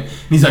crazy, man. And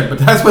he's like, but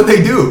that's what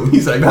they do.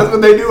 He's like, that's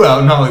what they do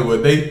out in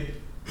Hollywood. They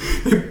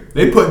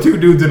put two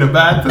dudes in a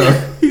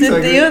bathtub.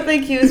 Did Theo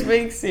think he was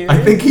being serious?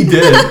 I think he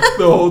did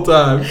the whole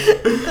time.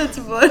 That's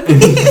funny.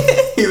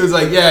 He was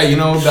like, yeah,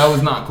 that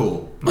was not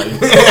cool. Like, he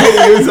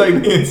was like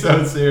being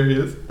so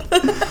serious.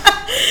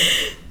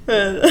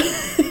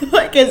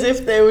 Like as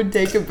if they would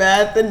take a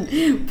bath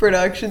and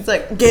production's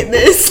like, get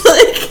this.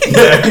 Like,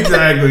 yeah,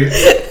 exactly.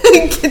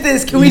 Get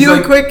this. Can we do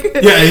it quick?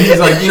 Yeah, and he's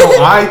like,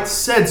 I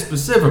said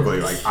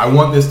specifically, like, I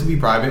want this to be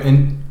private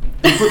and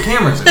they put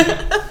cameras in it.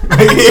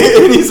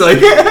 And he's like,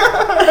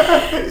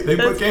 they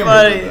put cameras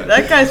funny. in it.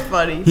 That guy's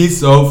funny. He's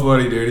so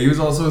funny, dude. He was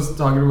also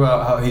talking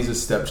about how he's a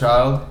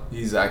stepchild.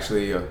 He's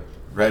actually a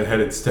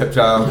redheaded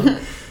stepchild.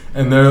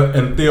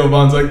 And Theo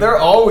Von's like, they're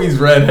always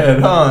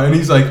redhead, huh? And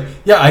he's like,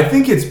 yeah, I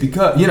think it's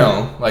because,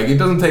 like, it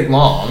doesn't take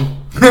long.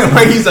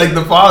 Like, he's like,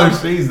 the father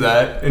sees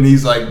that, and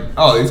he's like,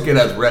 oh, this kid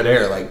has red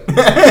hair. Like,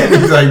 and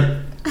he's like,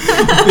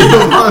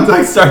 Theo Von's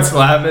like, starts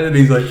laughing, and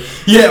he's like,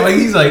 yeah, like,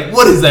 he's like,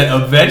 what is that,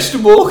 a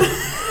vegetable?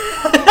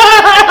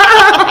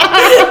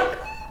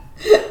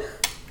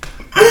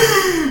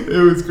 It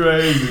was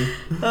crazy.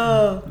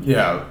 Oh.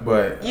 Yeah,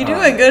 but... You do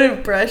a good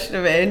impression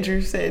of Andrew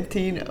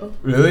Santino.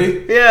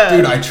 Really? Yeah.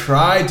 Dude, I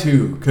try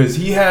to, because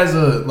he has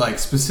a, like,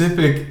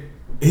 specific...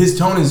 His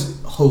tone is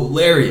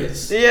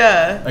hilarious.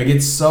 Yeah. Like,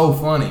 it's so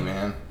funny,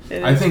 man.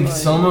 I think funny.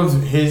 Some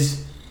of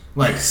his,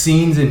 like,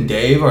 scenes in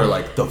Dave are,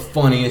 like, the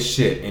funniest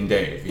shit in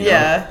Dave. You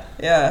know?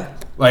 Yeah.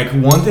 Like,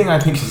 one thing I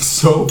think is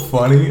so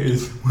funny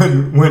is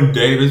when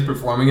Dave is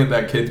performing at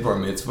that kid's bar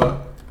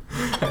mitzvah,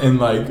 and,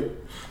 like...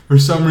 For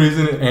some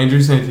reason, Andrew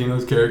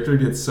Santino's character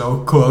gets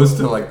so close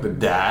to, like, the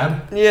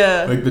dad.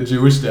 Yeah. Like, the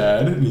Jewish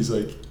dad. And he's,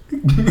 like...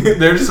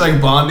 they're just,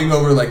 like, bonding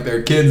over, like,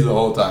 their kids the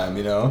whole time,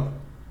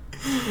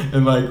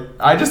 And, like,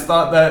 I just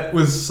thought that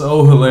was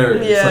so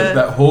hilarious. Yeah. Like,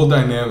 that whole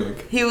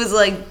dynamic. He was,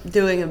 like,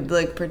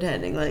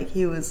 pretending like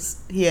he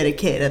had a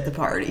kid at the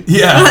party.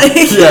 Yeah. Like,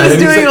 he was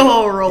doing a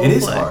whole role play. It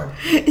is hard.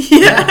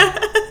 Yeah.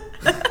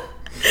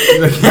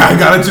 He's like, yeah, I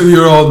got a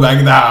 2-year-old back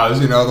in the house.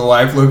 The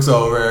wife looks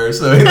over.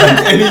 So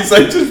and he's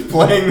like just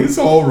playing this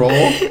whole role.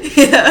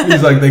 Yeah.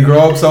 He's like, they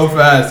grow up so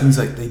fast. And he's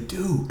like, they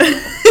do.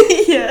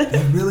 Yeah.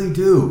 They really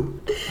do.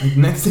 Like,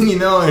 next thing you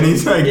know, and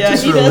he's like, yeah,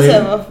 he does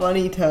have a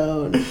funny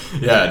tone.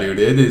 Yeah, dude,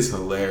 it is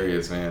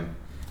hilarious, man.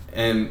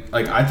 And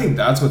like, I think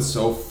that's what's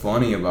so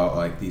funny about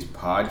like these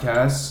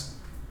podcasts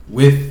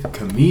with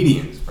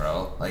comedians,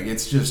 bro. Like,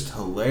 it's just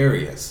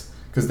hilarious.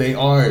 Because they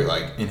are,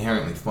 like,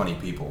 inherently funny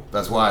people.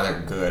 That's why they're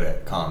good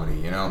at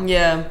comedy,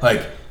 Yeah.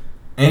 Like,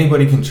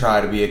 anybody can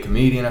try to be a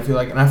comedian, I feel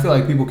like. And I feel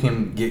like people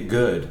can get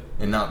good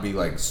and not be,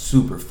 like,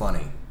 super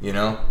funny,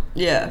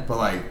 Yeah. But,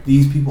 like,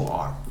 these people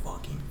are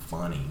fucking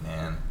funny,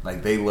 man.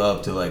 Like, they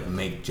love to, like,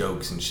 make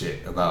jokes and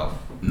shit about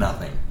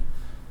nothing.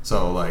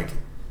 So, like,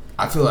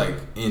 I feel like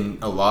in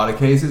a lot of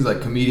cases,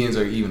 like, comedians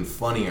are even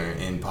funnier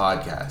in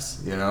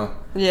podcasts,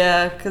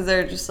 Yeah, because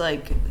they're just,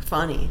 like,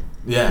 funny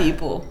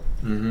people.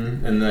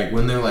 Mm-hmm. And like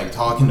when they're like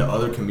talking to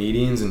other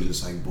comedians and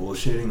just like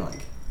bullshitting,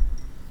 like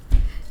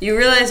you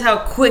realize how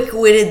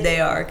quick-witted they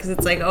are because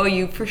it's like, oh,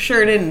 you for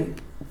sure didn't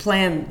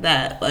planned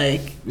that,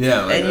 like,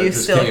 Yeah, like, and you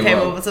still came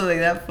up with something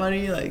that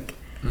funny, like,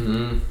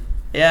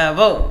 yeah,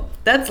 but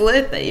that's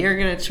lit that you're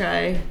gonna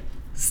try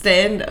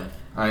stand-up.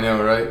 I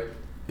know, right?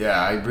 Yeah,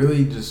 I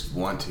really just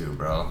want to,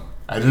 bro.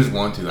 I just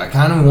want to. I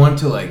kind of want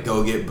to, like,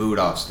 go get booed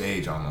off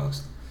stage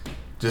almost,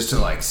 just to,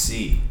 like,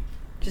 see.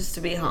 Just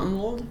to be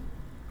humbled.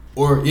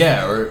 Or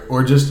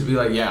just to be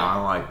like, yeah,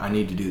 I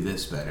need to do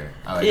this better.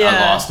 I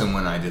lost him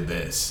when I did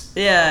this.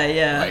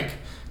 Yeah. Like,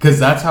 because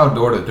that's how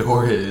door to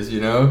door is,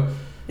 you know?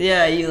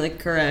 Yeah, you like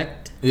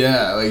correct.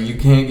 Yeah, like you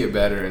can't get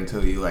better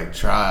until you like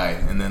try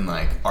and then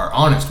like are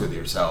honest with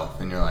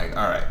yourself and you're like,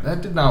 all right,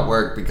 that did not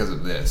work because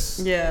of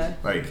this. Yeah.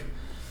 Like,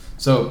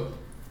 so,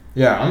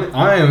 yeah,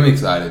 I am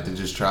excited to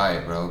just try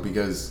it, bro,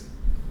 because,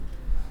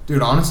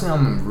 dude, honestly,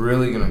 I'm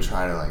really gonna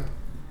try to like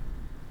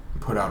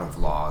put out a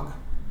vlog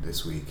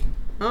this week.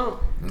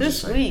 Oh, And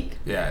this just, week.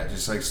 Yeah,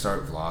 just like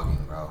start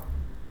vlogging, bro.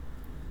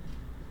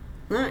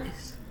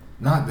 Nice.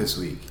 Not this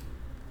week.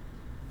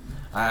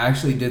 I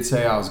actually did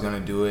say I was gonna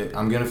do it.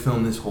 I'm gonna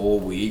film this whole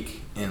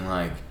week and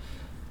like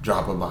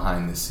drop a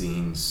behind the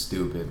scenes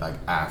stupid like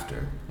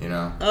after, you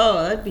know?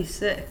 Oh, that'd be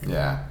sick.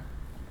 Yeah.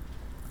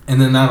 And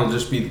then that'll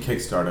just be the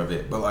kickstart of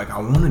it. But like I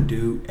wanna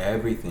do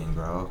everything,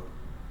 bro.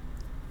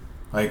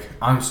 Like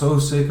I'm so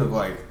sick of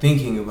like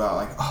thinking about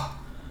like, oh,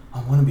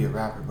 I wanna be a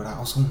rapper, but I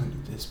also wanna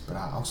do this, but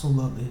I also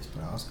love this,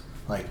 but I also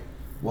like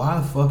why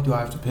the fuck do I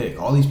have to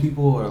pick? All these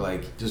people are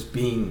like just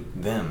being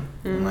them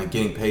and like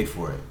getting paid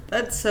for it.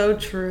 That's so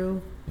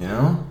true. You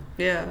know?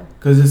 Yeah.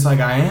 Because it's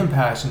like I am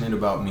passionate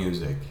about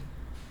music,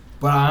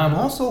 but I'm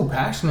also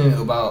passionate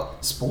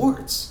about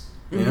sports.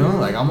 You know?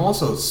 Like I'm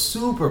also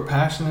super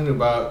passionate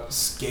about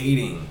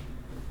skating.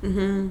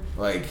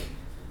 Like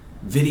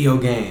video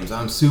games.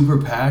 I'm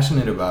super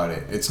passionate about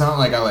it. It's not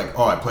like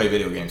I play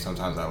video games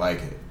sometimes I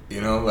like it. You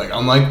know? Like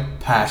I'm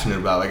like passionate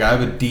about it. Like I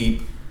have a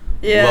deep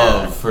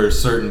love for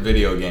certain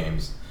video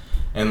games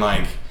and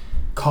like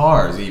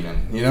cars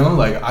even, you know,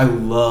 like I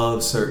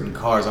love certain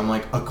cars. I'm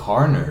like a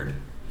car nerd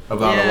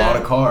about a lot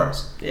of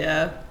cars.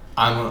 Yeah.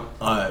 I'm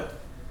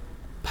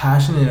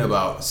passionate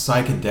about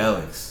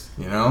psychedelics,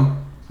 you know,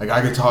 like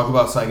I could talk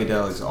about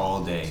psychedelics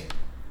all day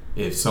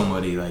if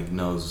somebody like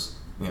knows,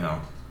 you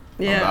know,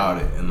 about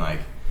it. And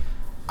like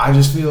I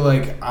just feel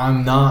like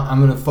I'm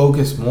gonna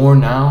focus more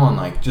now on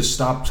like just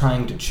stop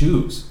trying to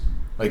choose,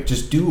 like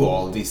just do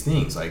all of these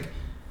things. Like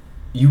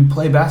you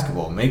play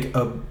basketball, make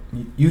a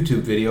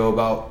YouTube video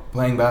about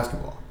playing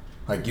basketball.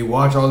 Like you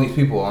watch all these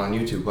people on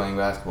YouTube playing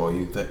basketball,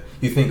 you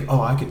think,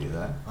 oh, I could do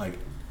that. Like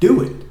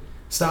do it.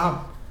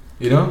 Stop.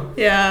 You know?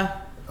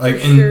 Yeah.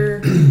 Like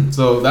and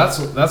so that's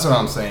what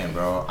I'm saying,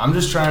 bro. I'm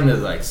just trying to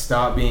like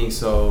stop being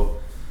so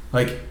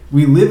like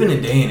we live in a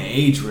day and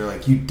age where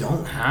like you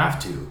don't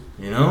have to,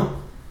 you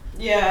know?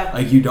 Yeah.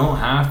 Like you don't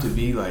have to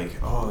be like,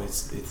 oh,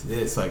 it's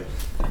this. Like,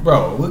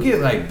 bro, look at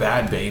like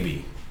Bad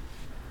Baby.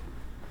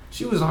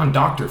 She was on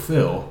Dr.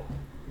 Phil,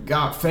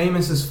 got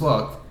famous as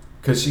fuck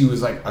because she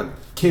was like a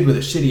kid with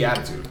a shitty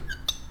attitude,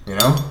 you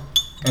know?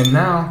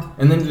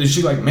 And then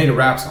she like made a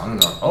rap song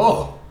and they're like,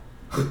 oh,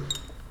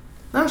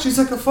 now she's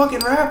like a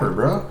fucking rapper,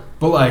 bro.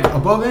 But like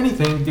above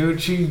anything,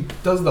 dude, she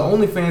does the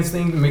OnlyFans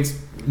thing and makes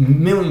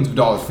millions of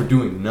dollars for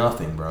doing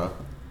nothing, bro.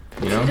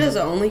 You know? She does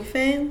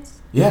OnlyFans?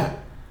 Yeah.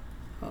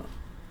 Oh.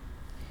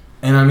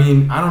 And I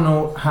mean, I don't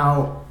know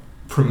how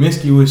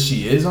promiscuous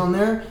she is on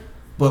there,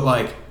 but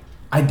like,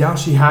 I doubt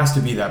she has to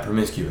be that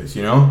promiscuous,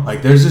 you know?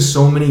 Like, there's just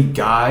so many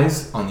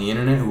guys on the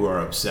internet who are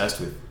obsessed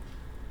with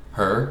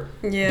her.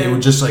 Yeah. They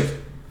would just, like,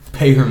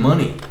 pay her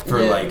money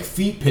for, like,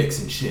 feet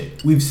pics and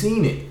shit. We've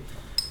seen it.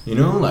 You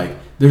know? Like,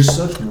 there's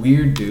such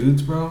weird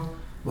dudes, bro.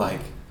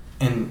 Like,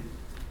 and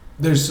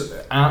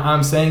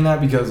I'm saying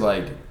that because,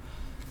 like,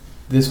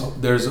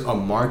 there's a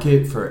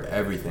market for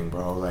everything,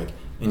 bro. Like,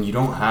 and you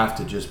don't have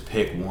to just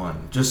pick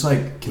one. Just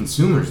like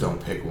consumers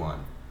don't pick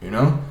one, you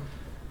know?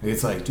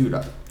 It's like, dude,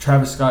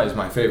 Travis Scott is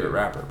my favorite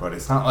rapper, but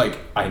it's not like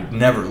I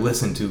never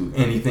listen to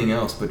anything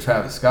else but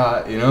Travis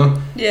Scott, you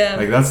know? Yeah.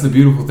 Like, that's the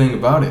beautiful thing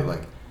about it.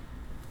 Like,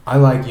 I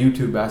like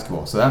YouTube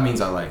basketball, so that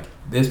means I like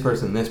this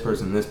person, this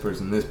person, this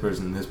person, this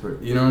person, this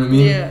person. You know what I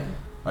mean? Yeah.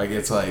 Like,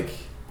 it's like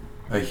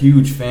a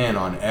huge fan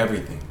on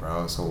everything,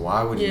 bro. So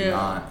why would you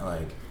not,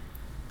 like,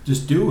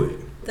 just do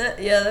it?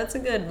 That's a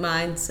good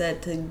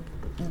mindset to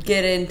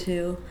get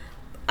into.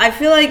 I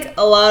feel like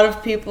a lot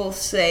of people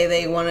say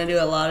they want to do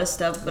a lot of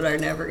stuff but are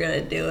never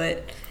going to do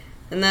it.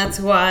 And that's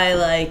why,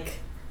 like,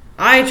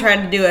 I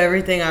tried to do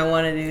everything I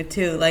want to do,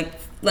 too. Like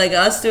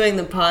us doing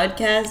the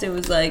podcast, it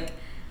was like,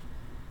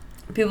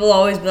 people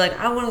always be like,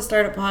 I want to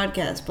start a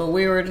podcast. But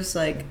we were just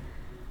like,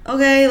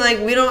 okay, like,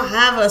 we don't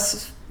have a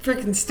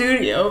freaking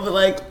studio, but,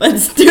 like,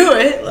 let's do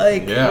it.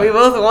 Like, we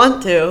both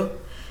want to.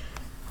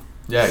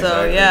 Yeah, so,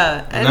 exactly.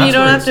 yeah. And you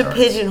don't have to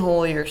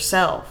pigeonhole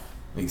yourself.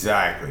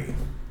 Exactly.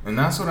 And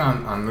that's what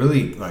I'm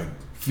really, like,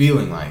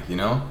 feeling like, you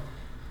know?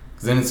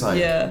 Because then it's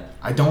like,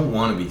 I don't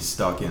want to be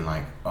stuck in,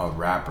 like, a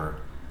rapper.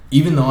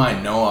 Even though I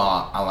know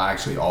I'll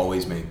actually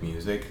always make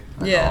music.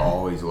 Like, I'll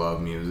always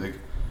love music.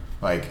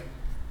 Like,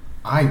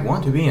 I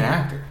want to be an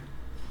actor.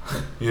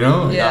 You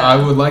know? Yeah. I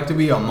would like to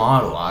be a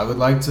model. I would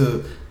like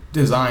to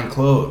design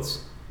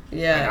clothes.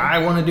 Yeah. Like,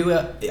 I want to do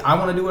it. I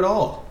want to do it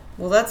all.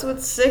 Well, that's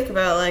what's sick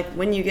about, like,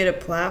 when you get a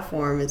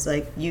platform is,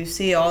 like, you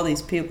see all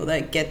these people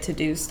that get to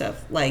do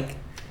stuff. Like,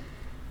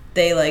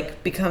 they,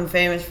 like, become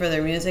famous for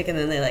their music and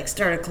then they, like,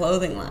 start a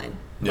clothing line.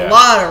 Yeah. A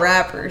lot of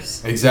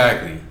rappers.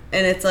 Exactly.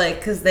 And it's, like,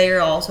 because they are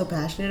also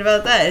passionate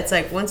about that. It's,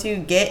 like, once you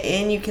get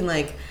in, you can,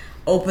 like,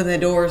 open the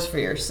doors for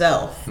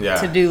yourself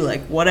to do,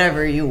 like,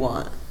 whatever you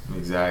want.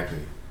 Exactly.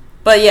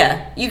 But,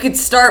 yeah, you could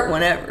start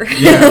whenever.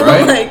 Yeah,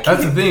 right? Like,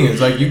 that's the thing.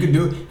 It's, like, you could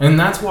do it. And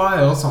that's why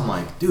else I'm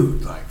like,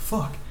 dude, like,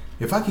 fuck.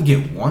 If I could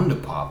get one to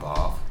pop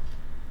off,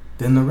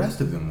 then the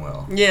rest of them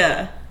will.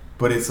 Yeah.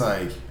 But it's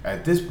like,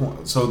 at this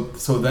point, so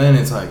then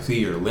it's like,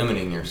 see, you're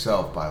limiting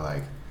yourself by,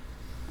 like,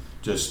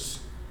 just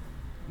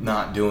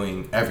not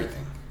doing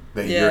everything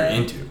that you're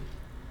into.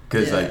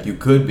 Because, like, you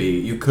could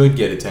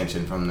get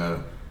attention from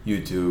the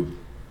YouTube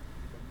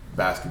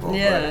basketball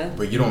player,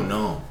 but you don't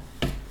know.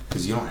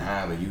 Because you don't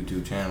have a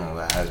YouTube channel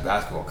that has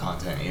basketball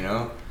content, you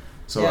know?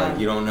 So, like,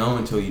 you don't know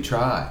until you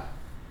try.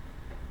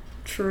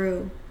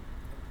 True.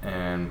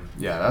 And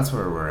yeah, that's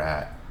where we're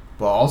at.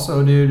 But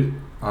also, dude,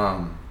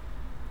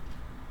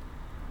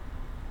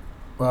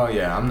 well,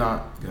 yeah, I'm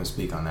not gonna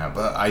speak on that,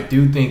 but I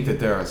do think that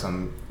there are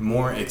some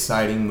more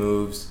exciting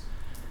moves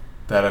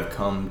that have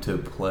come to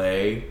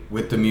play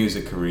with the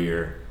music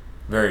career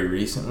very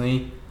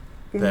recently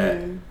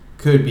that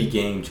could be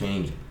game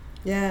changing.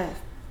 Yeah.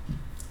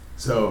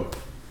 So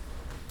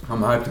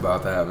I'm hyped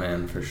about that,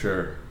 man, for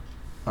sure.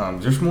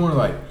 Just more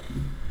like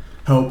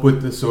help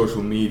with the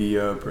social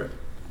media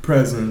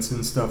presence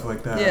and stuff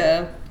like that.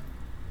 Yeah.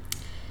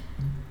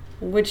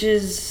 Which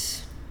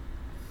is,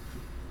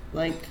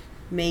 like,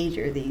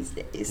 major these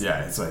days.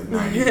 Yeah, it's like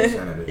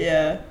 90% of it.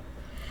 Yeah.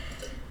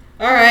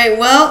 All right,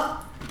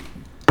 well,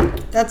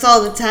 that's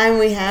all the time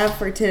we have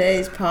for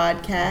today's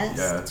podcast.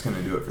 Yeah, that's going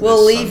to do it for We'll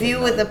this leave Sunday you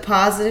night. with a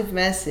positive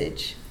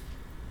message.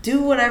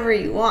 Do whatever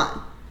you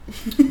want.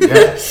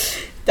 Yeah.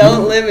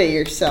 Don't limit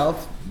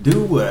yourself.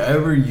 Do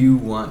whatever you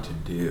want to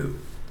do.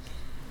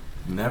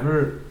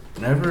 Never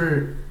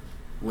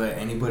let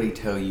anybody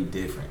tell you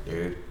different,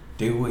 dude.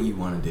 Do what you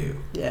want to do.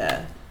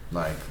 Yeah.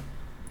 Like,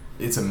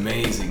 it's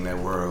amazing that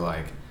we're,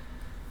 like,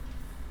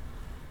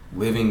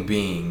 living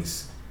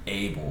beings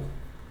able,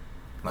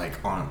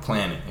 like, on a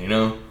planet, you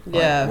know?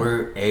 Yeah. Like,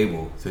 we're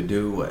able to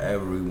do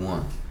whatever we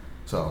want.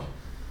 So,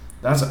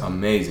 that's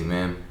amazing,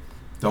 man.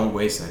 Don't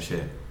waste that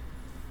shit.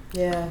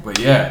 Yeah. But,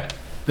 yeah,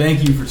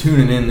 thank you for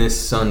tuning in this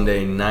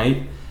Sunday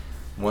night.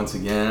 Once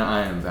again,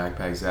 I am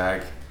Backpack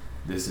Zach.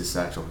 This is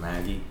Satchel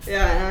Maggie.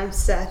 Yeah, and I'm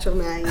Satchel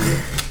Maggie.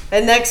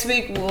 And next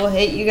week we'll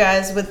hit you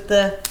guys with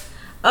the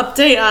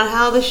update on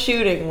how the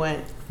shooting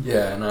went.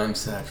 Yeah, and I'm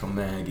Satchel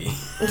Maggie.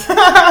 And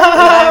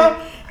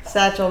I'm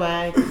Satchel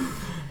Mag.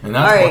 And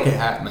that's All right. Bucket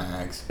Hat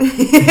Mags.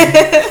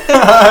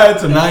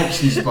 Tonight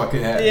she's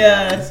Bucket Hat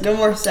Mags. No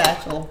more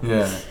Satchel.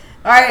 Yeah.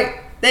 All right,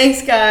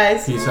 thanks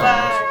guys. Peace Bye.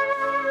 out.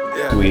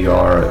 Yeah. We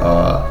are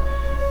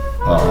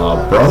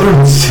brother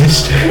and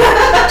sister.